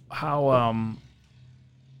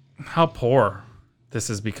poor this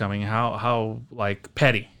is becoming, how like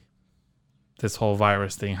petty this whole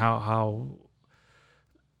virus thing, how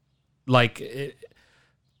like it,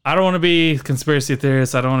 I don't want to be conspiracy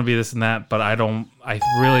theorist. I don't want to be this and that, but I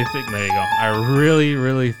really think, there you go. I really,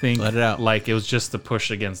 really think Let it out. Like it was just a push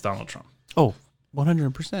against Donald Trump. Oh,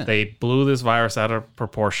 100%. They blew this virus out of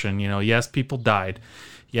proportion. Yes, people died.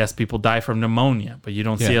 Yes, people die from pneumonia, but you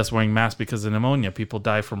don't see us wearing masks because of pneumonia. People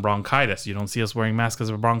die from bronchitis. You don't see us wearing masks because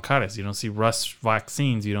of bronchitis. You don't see rush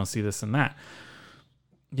vaccines. You don't see this and that.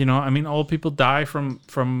 Old people die from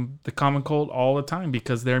the common cold all the time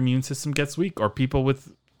because their immune system gets weak, or people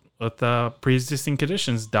with pre-existing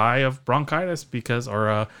conditions die of bronchitis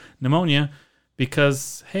or pneumonia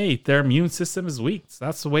because, hey, their immune system is weak.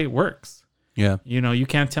 That's the way it works. Yeah. You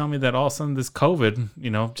can't tell me that all of a sudden this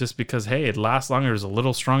COVID, just because, hey, it lasts longer, is a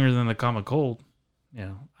little stronger than the common cold.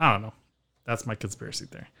 I don't know. That's my conspiracy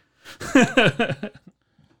theory.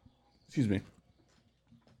 Excuse me.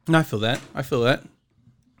 No, I feel that. I know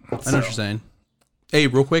what you're saying. Hey,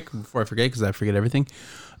 real quick before I forget, because I forget everything.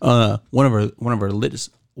 One of our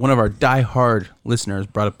diehard listeners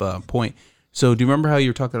brought up a point. So, do you remember how you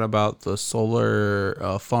were talking about the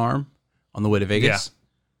solar farm on the way to Vegas? Yeah.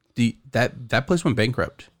 That place went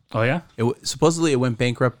bankrupt. Oh yeah. Supposedly it went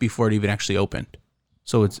bankrupt before it even actually opened.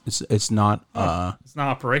 So it's not it's not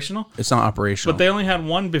operational. It's not operational. But they only had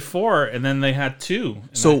one before, and then they had two.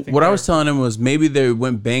 So what I was telling him was maybe they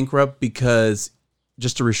went bankrupt because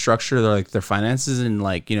just to restructure their finances and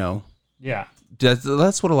yeah.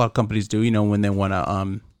 That's what a lot of companies do, when they want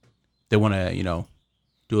to do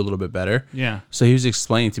a little bit better. Yeah. So he was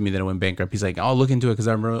explaining to me that it went bankrupt. He's like, I'll look into it because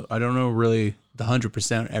I don't know really the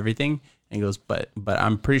 100% everything. And he goes, but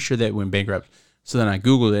I'm pretty sure that it went bankrupt. So then I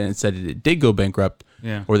Googled it and it said it did go bankrupt.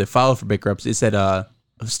 Yeah. Or they filed for bankruptcy. It said a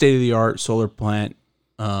state-of-the-art solar plant,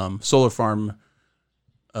 solar farm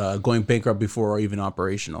going bankrupt before or even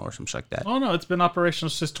operational or something like that. Oh, no, it's been operational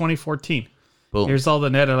since 2014. Boom. Here's all the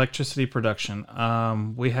net electricity production.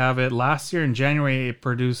 We have it last year in January. It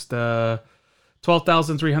produced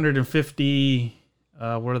 12,350.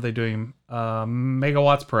 What are they doing?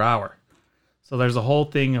 Megawatts per hour. So there's a whole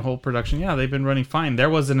production. Yeah, they've been running fine. There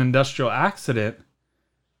was an industrial accident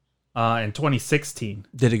in 2016.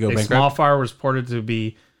 Did it go bankrupt? A small fire was reported to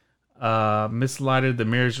be mislighted. The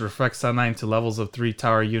mirrors reflect sunlight to levels of 3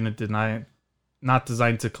 tower unit not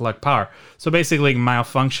designed to collect power. So basically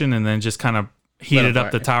malfunction and then just kind of heated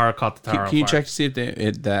up the tower, caught the tower. Can you check to see if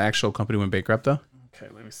the actual company went bankrupt though? Okay,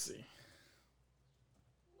 let me see.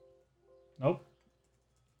 Nope.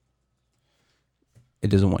 It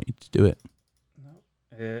doesn't want you to do it. Nope.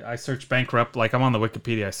 I searched bankrupt. Like I'm on the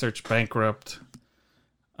Wikipedia. I searched bankrupt.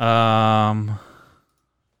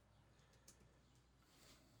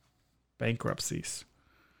 Bankruptcies.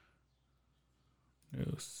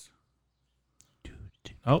 News.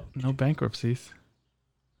 Oh, no bankruptcies.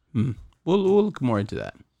 We'll look more into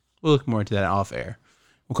that. We'll look more into that off air.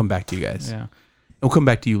 We'll come back to you guys. Yeah. We'll come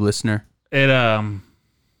back to you, listener. It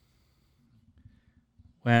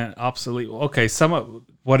went obsolete. Okay,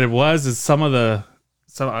 what it was is I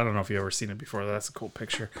don't know if you've ever seen it before. That's a cool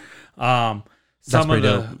picture. Some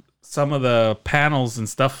some of the panels and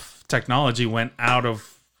stuff technology went out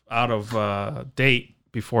of date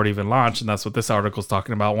before it even launched, and that's what this article is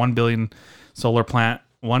talking about. $1 billion solar plant,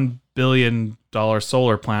 $1 billion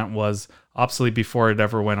solar plant was obsolete before it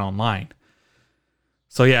ever went online.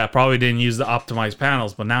 So yeah, probably didn't use the optimized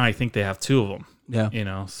panels, but now I think they have 2 of them. Yeah. You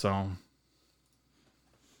know, so.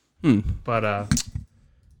 But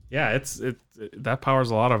yeah, it that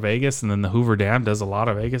powers a lot of Vegas, and then the Hoover Dam does a lot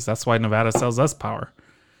of Vegas. That's why Nevada sells us power.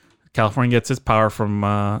 California gets its power from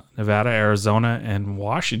Nevada, Arizona, and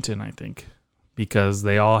Washington, I think, because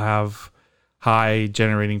they all have high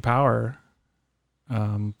generating power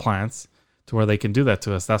plants to where they can do that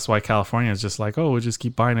to us. That's why California is just like, oh, we'll just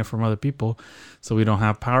keep buying it from other people so we don't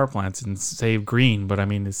have power plants and save green. But I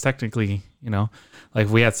mean, it's technically, you know, like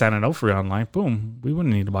if we had San Onofre online, boom, we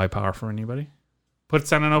wouldn't need to buy power from anybody. Put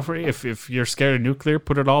San Onofre, if you're scared of nuclear,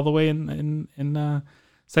 put it all the way in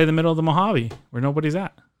say the middle of the Mojave where nobody's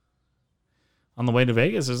at. On the way to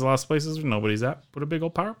Vegas, there's a lot of places where nobody's at. Put a big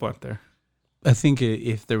old power plant there. I think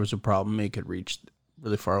if there was a problem, it could reach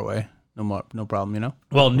really far away. No problem, you know?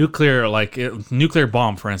 Well, nuclear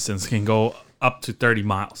bomb, for instance, can go up to 30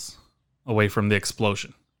 miles away from the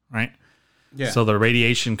explosion, right? Yeah. So the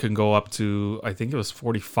radiation can go up to, I think it was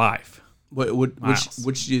 45 miles.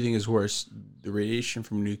 Which do you think is worse? The radiation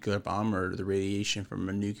from a nuclear bomb or the radiation from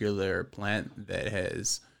a nuclear plant that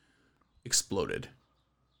has exploded?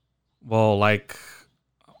 Well,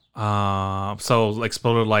 so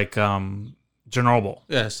exploded like Chernobyl.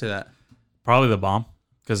 Yeah, say that. Probably the bomb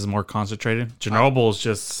because it's more concentrated. Chernobyl is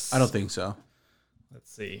just... I don't think so.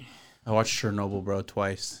 Let's see. I watched Chernobyl, bro,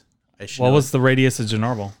 twice. What was the radius of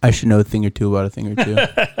Chernobyl? I should know a thing or two about a thing or two.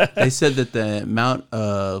 They said that the amount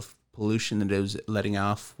of pollution that it was letting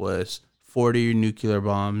off was 40 nuclear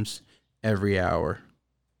bombs every hour.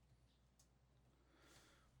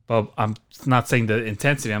 Well, I'm not saying the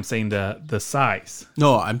intensity. I'm saying the size.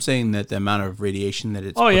 No, I'm saying that the amount of radiation that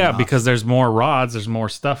it's off. Because there's more rods, there's more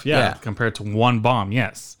stuff. Yeah, compared to one bomb.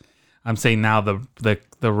 Yes, I'm saying now the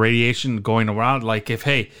radiation going around. Like if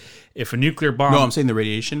a nuclear bomb. No, I'm saying the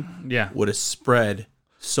radiation. Yeah. Would have spread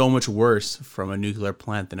so much worse from a nuclear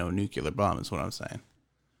plant than a nuclear bomb. Is what I'm saying.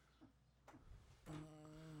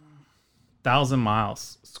 1,000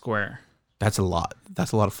 miles square. That's a lot.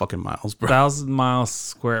 That's a lot of fucking miles, bro. 1,000 miles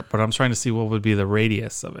square, but I'm trying to see what would be the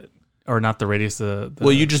radius of it, or not the radius of.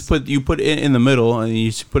 Well, you just put it in the middle, and you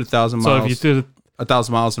just put 1,000 miles. So if you threw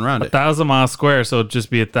 1,000 miles around it, 1,000 miles square, so it'd just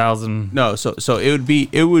be 1,000. No, so it would be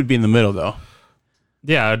in the middle though.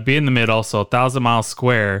 Yeah, it'd be in the middle. So 1,000 miles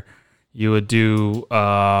square, you would do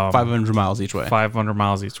 500 miles each way. 500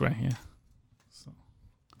 miles each way. Yeah. So.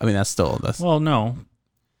 I mean, that's well, no.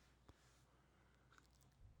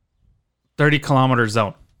 30 kilometer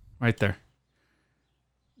zone right there.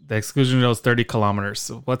 The exclusion zone is 30 kilometers.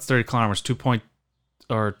 So what's 30 kilometers? 2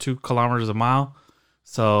 kilometers a mile.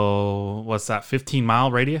 So what's that?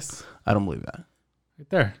 15-mile radius? I don't believe that. Right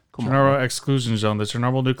there. Chernobyl exclusion zone. The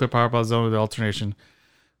Chernobyl nuclear power plant zone with the alternation.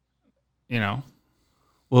 You know.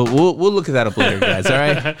 Well, we'll look at that up later, guys. All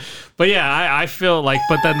right. But yeah, I feel like,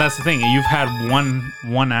 but then that's the thing. You've had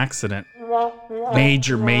one accident.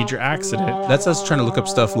 Major accident. That's us trying to look up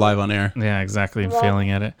stuff live on air. Yeah, exactly. And failing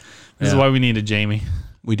at it. This is why we need a Jamie.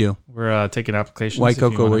 We do. We're taking applications. White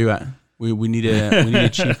Coco, where you at? We need a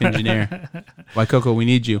chief engineer. White Coco, we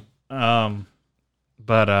need you. But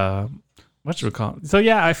what should we call it? So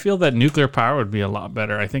yeah, I feel that nuclear power would be a lot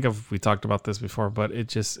better. I think we talked about this before, but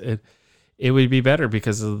it would be better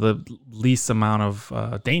because of the least amount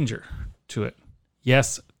of danger to it.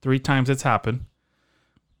 Yes, 3 times it's happened,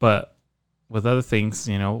 but with other things,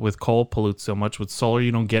 you know, with coal pollutes so much. With solar,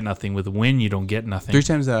 you don't get nothing. With wind, you don't get nothing. 3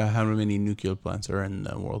 times how many nuclear plants are in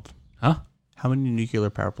the world? Huh? How many nuclear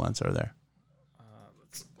power plants are there?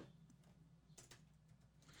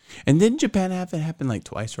 And didn't Japan have it happen like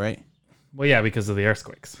twice, right? Well, yeah, because of the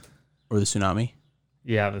earthquakes. Or the tsunami?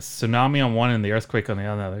 Yeah, the tsunami on one and the earthquake on the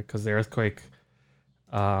other. Because the earthquake...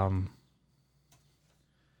 in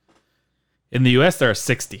the U.S., there are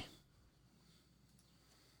 60.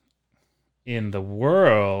 In the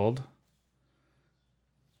world,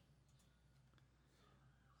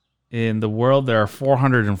 there are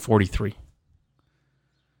 443.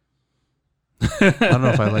 I don't know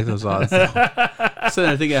if I like those odds. So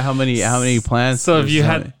I think of how many plants. So if you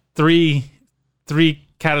had three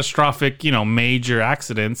catastrophic, major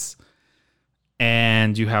accidents,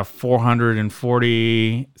 and you have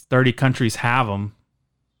 440, 30 countries have them,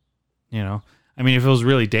 I mean, if it was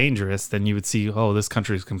really dangerous, then you would see, oh, this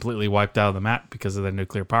country is completely wiped out of the map because of the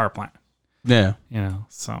nuclear power plant. Yeah.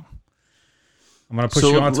 So I'm going to push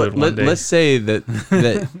you onto it one day. Let's say that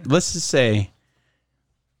let's just say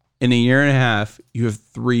in a year and a half, you have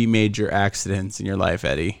 3 major accidents in your life,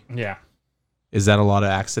 Eddie. Yeah. Is that a lot of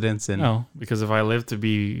accidents? No, because if I live to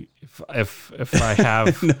be, if I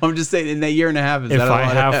have, No, I'm just saying in that year and a half, is that a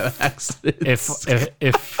lot of accidents?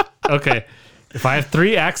 If I have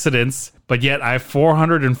 3 accidents, but yet I have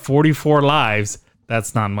 444 lives,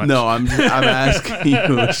 that's not much. No, I'm asking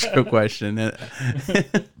you a true question.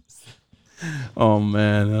 Oh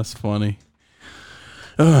man, that's funny.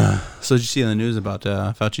 So did you see in the news about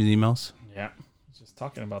Fauci's emails? Yeah, just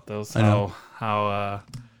talking about those. I know. How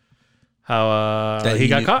That he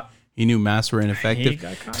got caught. He knew masks were ineffective. He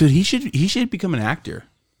got caught. Dude, he should become an actor.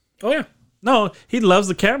 Oh yeah. No, he loves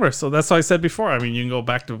the camera. So that's what I said before. I mean, you can go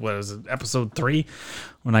back to what was it, episode 3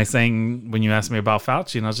 when you asked me about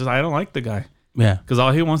Fauci, and I was just, I don't like the guy. Yeah. Because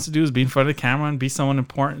all he wants to do is be in front of the camera and be someone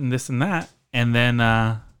important and this and that. And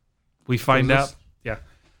then we find out. Yeah.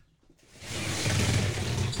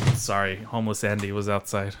 Sorry, homeless Andy was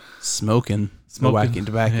outside. Smoking. Whacking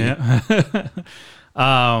tobacco.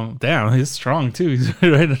 Yeah. Damn, he's strong too. He's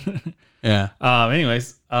right. Yeah.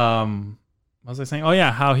 Anyways, what was I saying? Oh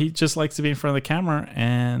yeah, how he just likes to be in front of the camera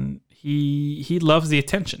and he loves the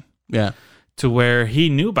attention. Yeah. To where he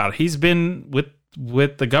knew about it. He's been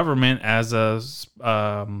with the government as a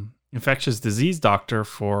infectious disease doctor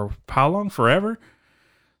for how long? Forever?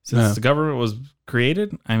 Since the government was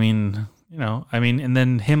created? I mean, and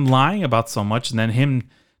then him lying about so much, and then him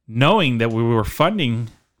knowing that we were funding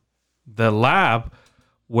the lab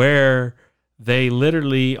where they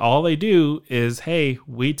literally, all they do is, hey,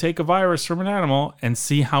 we take a virus from an animal and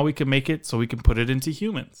see how we can make it so we can put it into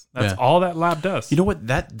humans. That's all that lab does. You know what?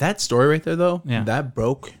 That story right there, though, Yeah. that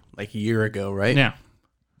broke like a year ago, right? Yeah.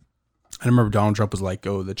 I remember Donald Trump was like,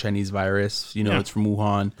 oh, the Chinese virus, it's from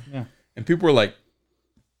Wuhan. Yeah. And people were like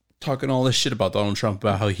talking all this shit about Donald Trump,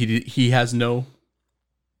 about how he has no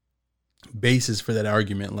basis for that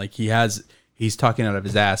argument. Like he's talking out of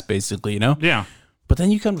his ass, basically, Yeah. But then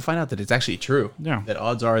you come to find out that it's actually true. Yeah. That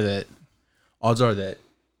odds are that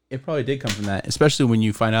it probably did come from that, especially when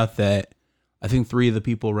you find out that I think 3 of the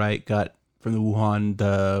people, right, got from the Wuhan,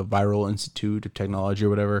 the Viral Institute of Technology or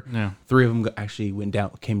whatever. Yeah. 3 of them actually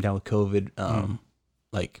came down with COVID,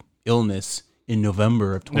 like illness in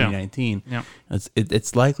November of 2019. Yeah.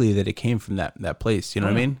 It's likely that it came from that place. You know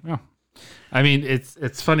what I mean? Yeah. I mean,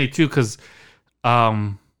 it's funny too, because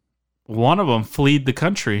one of them fled the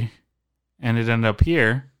country and it ended up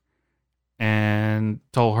here and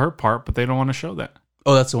told her part, but they don't want to show that.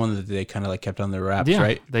 Oh, that's the one that they kind of like kept on their wraps,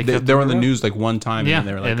 right? They were on the news like one time, and then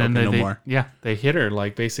they were like, okay, no more. Yeah, they hit her.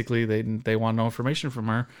 Like basically, they want no information from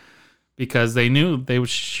her because they knew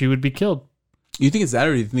she would be killed. You think it's that,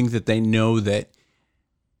 or do you think that they know that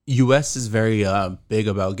U.S. is very big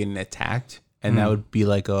about getting attacked, and that would be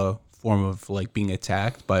like a form of like being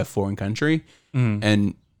attacked by a foreign country,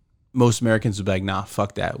 and most Americans would be like, nah,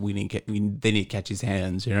 fuck that. They need to catch his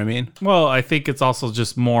hands. You know what I mean? Well, I think it's also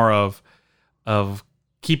just more of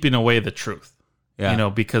keeping away the truth. Yeah.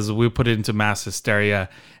 Because we put it into mass hysteria,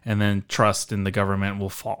 and then trust in the government will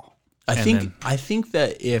fall. I think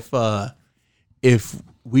that if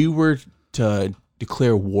we were to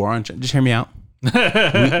declare war on China, just hear me out.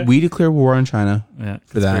 we declare war on China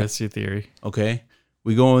for that. Conspiracy theory. Okay,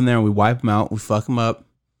 we go in there and we wipe them out, we fuck them up,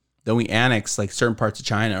 then we annex like certain parts of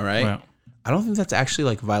China, right? Well, I don't think that's actually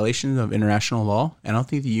like violation of international law. I don't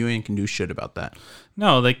think the UN can do shit about that.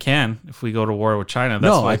 no, they can if we go to war with China.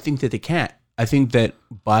 I think that they can't. I think that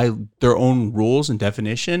by their own rules and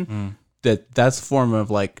definition, that's a form of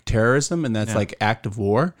like terrorism, and that's like act of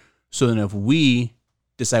war. So then if we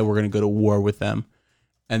decide we're going to go to war with them,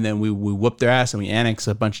 and then we whoop their ass and we annex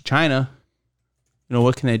a bunch of China,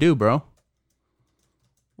 what can they do, bro?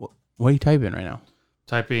 What are you typing right now?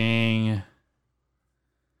 Typing.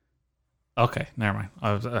 Okay, never mind.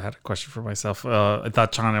 I had a question for myself. I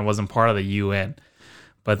thought China wasn't part of the UN,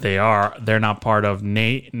 but they are. They're not part of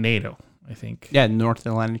NATO, I think. Yeah, North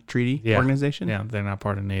Atlantic Treaty Organization. Yeah, they're not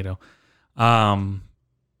part of NATO.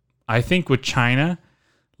 I think with China,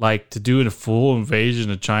 like to do a full invasion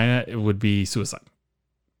of China, it would be suicide.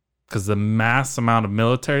 Because the mass amount of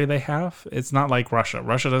military they have, it's not like Russia.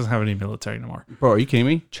 Russia doesn't have any military anymore. Bro, are you kidding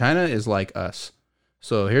me? China is like us.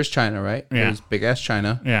 So here's China, right? Yeah. Here's big ass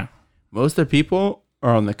China. Yeah. Most of their people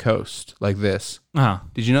are on the coast, like this. Uh-huh.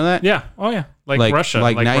 Did you know that? Yeah. Oh, yeah. Like Russia.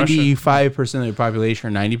 Like 95% Russia. of their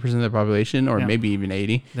population, or 90% of their population, or maybe even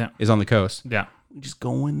 80, is on the coast. Yeah. We just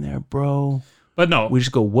go in there, bro. But no. We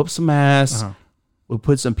just go whoop some ass. Uh-huh. We'll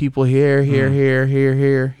put some people here, here, and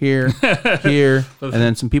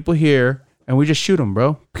then some people here. and we just shoot them,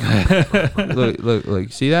 bro.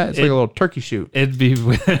 look, see that? It's like a little turkey shoot. It'd be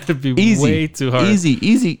Easy, way too hard.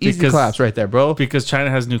 Easy claps right there, bro. Because China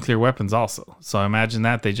has nuclear weapons also. So imagine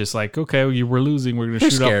that they just like, okay, we're losing. We're gonna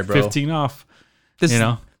shoot scared, up bro. 15 off. This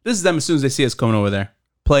is them as soon as they see us coming over there.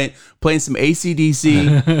 Playing some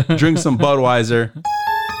AC/DC, drink some Budweiser.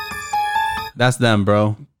 That's them,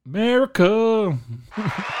 bro. America.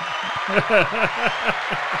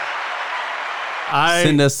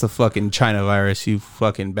 Send us the fucking China virus, you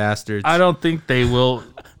fucking bastards. I don't think they will.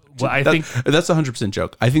 Well, I think that's 100%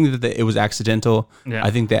 joke. I think that it was accidental. Yeah.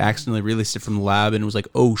 I think they accidentally released it from the lab and it was like,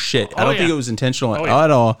 oh shit. I don't think it was intentional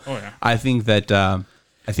at all. Oh, yeah. I think that they're,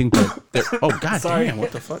 oh god Sorry. damn,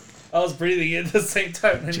 what the fuck? I was breathing in at the same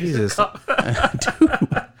time. Jesus. My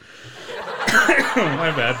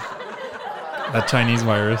bad. That Chinese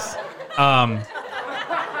virus.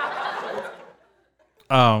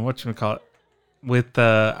 Whatchamacallit? With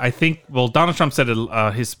I think Donald Trump said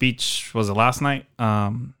it, his speech was it last night.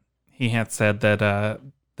 He had said that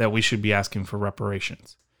we should be asking for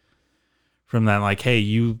reparations from that. Like, hey,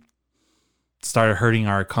 you started hurting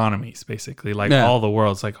our economies, basically. Like all the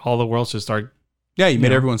world should start. Yeah, you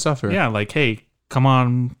made everyone suffer. Yeah, like, hey, come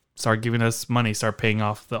on, start giving us money, start paying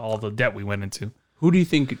off all the debt we went into. Who do you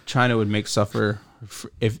think China would make suffer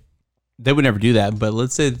if they would never do that? But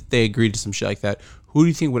let's say that they agreed to some shit like that. Who do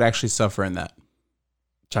you think would actually suffer in that?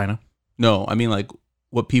 China. No, I mean like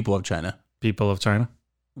what people of China? People of China.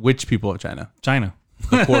 Which people of China? China.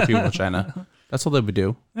 The poor people of China. That's all they would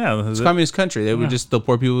do. Yeah, it's a communist country. They would the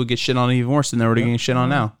poor people would get shit on even worse than they're already getting shit on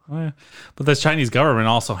now. Oh, yeah. But the Chinese government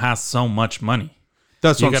also has so much money.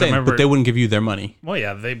 That's what I'm saying. But they wouldn't give you their money. Well,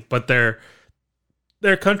 yeah, but their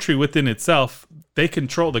country within itself,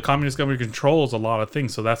 the communist government controls a lot of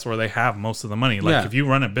things. So that's where they have most of the money. Like if you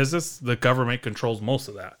run a business, the government controls most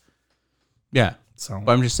of that. Yeah. So,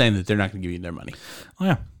 but I'm just saying that they're not going to give you their money. Oh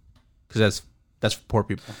yeah, because that's for poor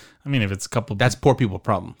people. I mean, if it's that's poor people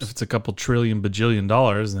problems. If it's a couple trillion bajillion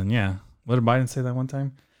dollars, then yeah. What did Biden say that one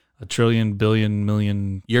time? A trillion billion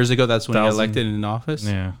million years ago. That's when he got elected in office.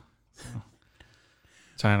 Yeah. So,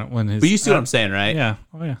 China but you see what I'm saying, right? Yeah.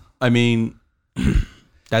 Oh yeah. I mean,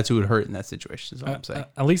 that's who would hurt in that situation. Is what I'm saying.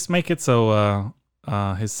 At least make it so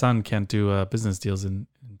his son can't do business deals in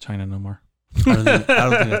China no more. I don't think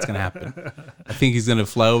that's gonna happen. I think he's gonna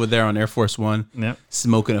fly over there on Air Force One,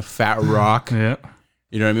 smoking a fat rock. Yep.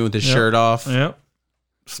 You know what I mean, with his shirt off. Yep.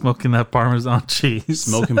 Smoking that Parmesan cheese.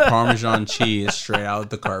 Smoking Parmesan cheese straight out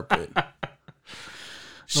the carpet.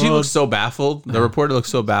 She looks so baffled. The reporter looked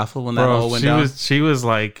so baffled when that all went down. She was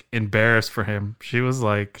like embarrassed for him. She was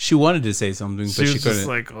like, she wanted to say something, but she couldn't. Just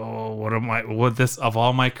like, oh, what am I gonna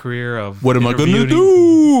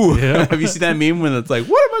do? Yeah. Have you seen that meme when it's like,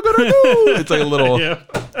 what am I gonna do? It's like a little,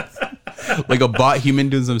 like a bot human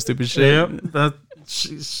doing some stupid shit. Yep.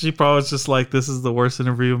 She probably was just like, this is the worst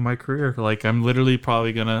interview of my career. Like, I'm literally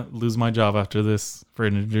probably gonna lose my job after this for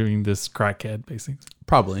interviewing this crackhead, basically.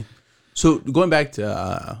 Probably. So going back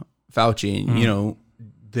to Fauci, and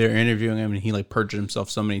they're interviewing him, and he like perjured himself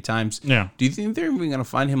so many times. Yeah. Do you think they're even gonna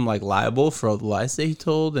find him like liable for all the lies that he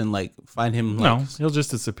told, and like find him? Like, no, he'll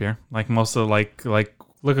just disappear. Like most of like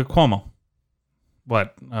look at Cuomo.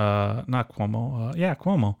 What? Not Cuomo. Yeah,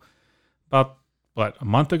 Cuomo. About a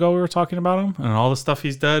month ago we were talking about him and all the stuff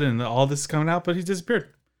he's done and all this is coming out, but he disappeared.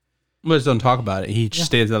 But just don't talk about it. He just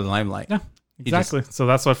stays out of the limelight. Yeah. Exactly. So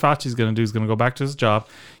that's what Fauci's going to do. He's going to go back to his job,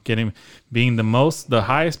 get him being the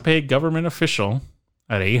highest paid government official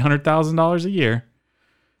at $800,000 a year.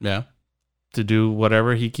 Yeah. To do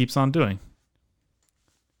whatever he keeps on doing.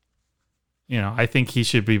 I think he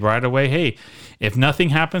should be right away. Hey, if nothing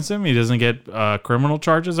happens to him, he doesn't get criminal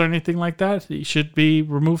charges or anything like that, he should be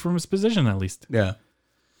removed from his position at least. Yeah.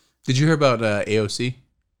 Did you hear about AOC?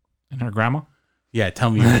 And her grandma? Yeah,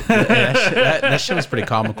 tell me. That shit was pretty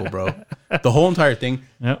comical, bro. The whole entire thing.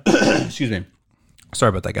 Yep. Excuse me. Sorry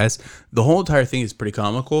about that, guys. The whole entire thing is pretty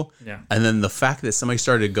comical. Yeah. And then the fact that somebody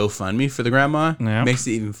started a GoFundMe for the grandma makes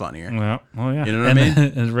it even funnier. Yeah. Oh, yeah. You know what I mean?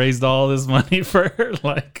 And raised all this money for her.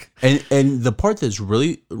 And the part that's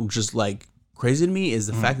really just like crazy to me is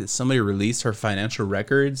the fact that somebody released her financial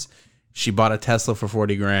records. She bought a Tesla for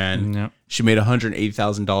 $40,000. Yep. She made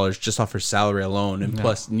 $180,000 just off her salary alone. And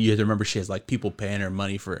plus, you have to remember she has like people paying her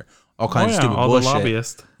money for all kinds of stupid bullshit. All the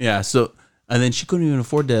lobbyists. Yeah. So, and then she couldn't even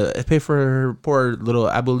afford to pay for her poor little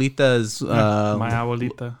abuelita's. My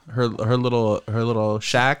abuelita. Her little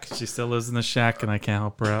shack. She still lives in the shack, and I can't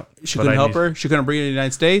help her out. She couldn't help her. She couldn't bring her to the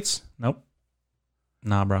United States. Nope.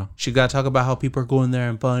 Nah, bro. She got to talk about how people are going there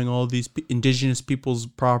and buying all these indigenous people's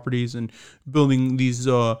properties and building these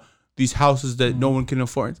houses that no one can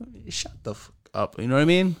afford. Shut the fuck up. You know what I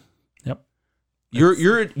mean? Yep.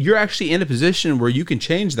 You're actually in a position where you can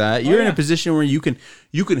change that. You're in a position where you can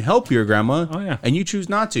help your grandma. Oh yeah. And you choose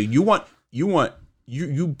not to.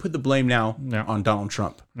 You put the blame now on Donald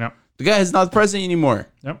Trump. Yep. The guy is not the president anymore.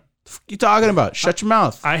 Yep. The fuck you talking about? Shut your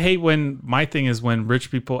mouth. I hate my thing is when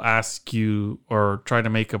rich people ask you or try to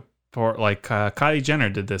make a for like Kylie Jenner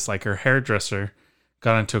did this, like her hairdresser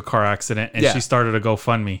got into a car accident and she started a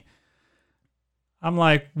GoFundMe. I'm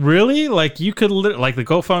like, really? Like you could like the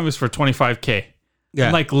GoFundMe was for $25,000. Yeah.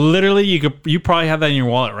 And like literally you probably have that in your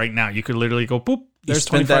wallet right now. You could literally go boop. There's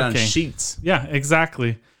 $25,000 that on sheets. Yeah,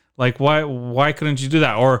 exactly. Like why couldn't you do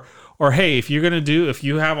that? Or hey, if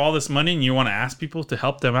you have all this money and you want to ask people to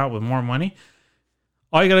help them out with more money,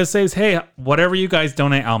 all you gotta say is, hey, whatever you guys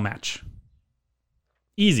donate, I'll match.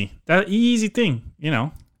 Easy. That easy thing, you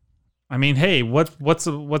know. I mean, hey, what's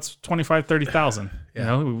 25,000, 30,000? You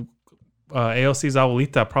know, AOC's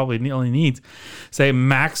abuelita probably only needs, say,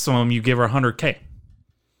 maximum you give her $100,000.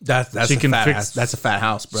 That's a fat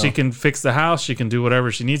house, bro. She can fix the house. She can do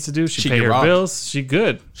whatever she needs to do. She pay her bills. She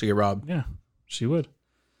good. She get robbed. Yeah, she would.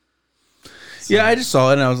 So, yeah, I just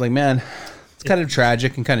saw it and I was like, man, it's kind of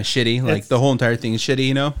tragic and kind of shitty. Like the whole entire thing is shitty,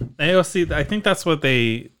 you know. AOC, I think that's what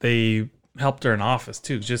they helped her in office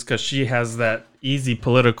too, just because she has that easy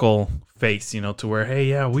political face, you know, to where, hey,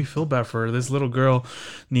 yeah, we feel bad for her. This little girl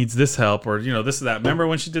needs this help, or you know, this is that. Remember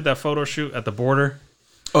when she did that photo shoot at the border?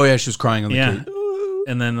 Oh yeah, she was crying on the kid.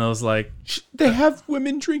 And then I was like, they have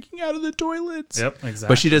women drinking out of the toilets. Yep, exactly.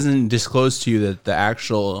 But she doesn't disclose to you that the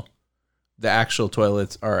actual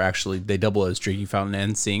toilets are actually, they double as drinking fountain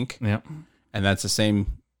and sink. Yep. And that's the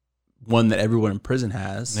same one that everyone in prison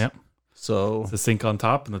has. Yep. So it's the sink on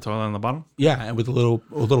top and the toilet on the bottom. Yeah, and with a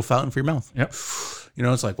little fountain for your mouth. Yep. You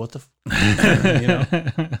know, it's like, what the you know.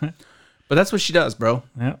 But that's what she does, bro.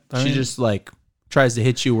 Yep. She just like tries to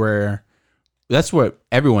hit you where, that's what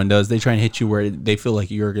everyone does. They try and hit you where they feel like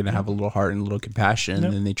you're going to have a little heart and a little compassion,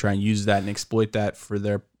 and then they try and use that and exploit that for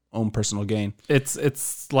their own personal gain.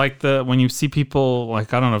 It's like when you see people,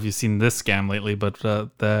 like, I don't know if you've seen this scam lately, but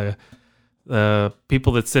the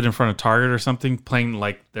people that sit in front of Target or something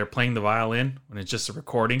they're playing the violin when it's just a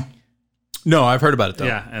recording. No, I've heard about it though.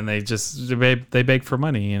 Yeah, and they beg for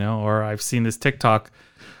money, you know. Or I've seen this TikTok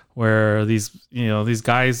where these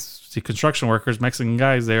guys, the construction workers, Mexican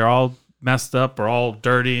guys, they're all messed up or all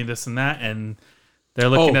dirty, this and that, and they're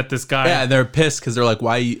looking at this guy. Yeah, they're pissed because they're like,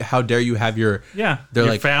 how dare you have your they're your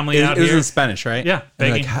like family out here. It was in Spanish, right? Yeah,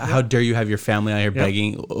 begging. Like, how dare you have your family out here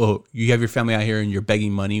begging? Oh, you have your family out here and you're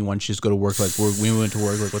begging money. Why don't you just go to work? Like we went to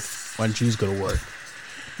work. Like why don't you just go to work?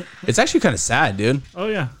 It's actually kind of sad, dude. Oh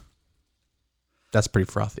yeah, that's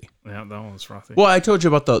pretty frothy. Yeah, that one was frothy. Well, I told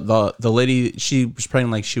you about the lady. She was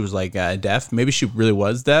praying like she was like deaf. Maybe she really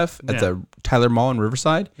was deaf at the Tyler Mall in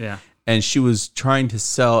Riverside. Yeah. And she was trying to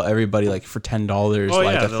sell everybody like for $10. Oh,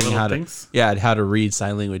 like yeah, a thing how to read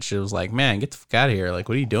sign language. It was like, man, get the fuck out of here! Like,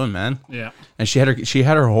 what are you doing, man? Yeah. And she had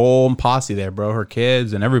her whole posse there, bro. Her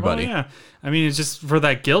kids and everybody. Oh, yeah. I mean, it's just for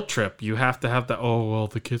that guilt trip. You have to have the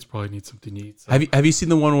the kids probably need something to eat. So. Have you seen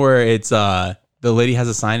the one where it's the lady has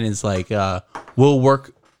a sign and it's like we'll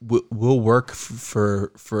work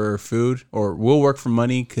for food, or we'll work for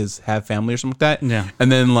money because have family or something like that. Yeah.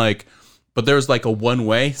 And then like. But there's like a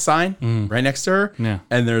one-way sign right next to her. Yeah.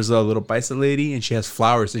 And there's a little bicycle lady and she has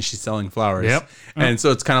flowers and she's selling flowers. Yep. And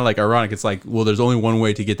so it's kind of like ironic. It's like, well, there's only one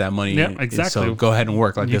way to get that money. Yeah, exactly. So go ahead and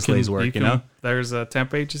work like this lady's work, you know? There's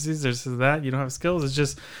temp agencies. There's that. You don't have skills. It's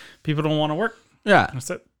just people don't want to work. Yeah. That's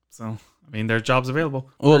it. So, I mean, there's jobs available.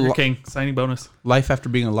 Well, Burger King, signing bonus. Life after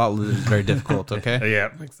being a lot is very difficult, okay? Yeah,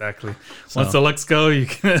 exactly. So. Once the looks go, you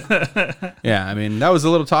can... Yeah, I mean, that was a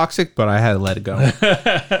little toxic, but I had to let it go.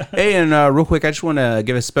 Hey, and real quick, I just want to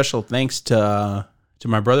give a special thanks to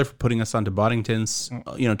my brother for putting us onto Boddington's,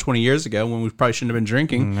 20 years ago when we probably shouldn't have been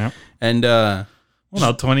drinking. Yep. And...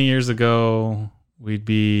 20 years ago, we'd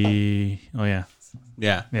be... Oh, yeah.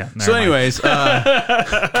 Yeah. So, anyways,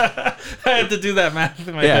 I had to do that math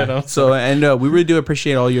in my head. Also. So, and we really do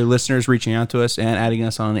appreciate all your listeners reaching out to us and adding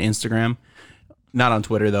us on Instagram. Not on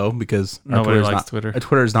Twitter though, because nobody likes Twitter.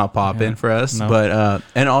 Twitter's not popping for us. No. But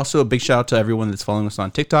and also a big shout out to everyone that's following us on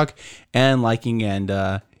TikTok and liking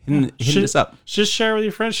and hitting us up. Just share with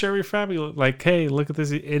your friends, share with your family. Like, hey, look at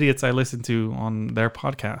these idiots I listen to on their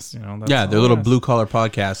podcast. Their little blue collar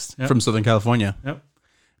podcast from Southern California. Yep.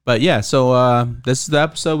 But yeah, so this is the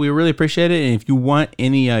episode. We really appreciate it. And if you want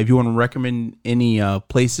if you want to recommend any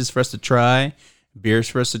places for us to try, beers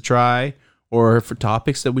for us to try, or for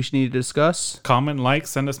topics that we should need to discuss, comment, like,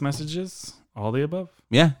 send us messages, all the above.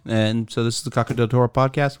 Yeah, and so this is the Caca Del Toro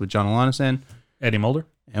podcast with John Alanis and Eddie Mulder,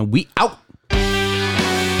 and we out.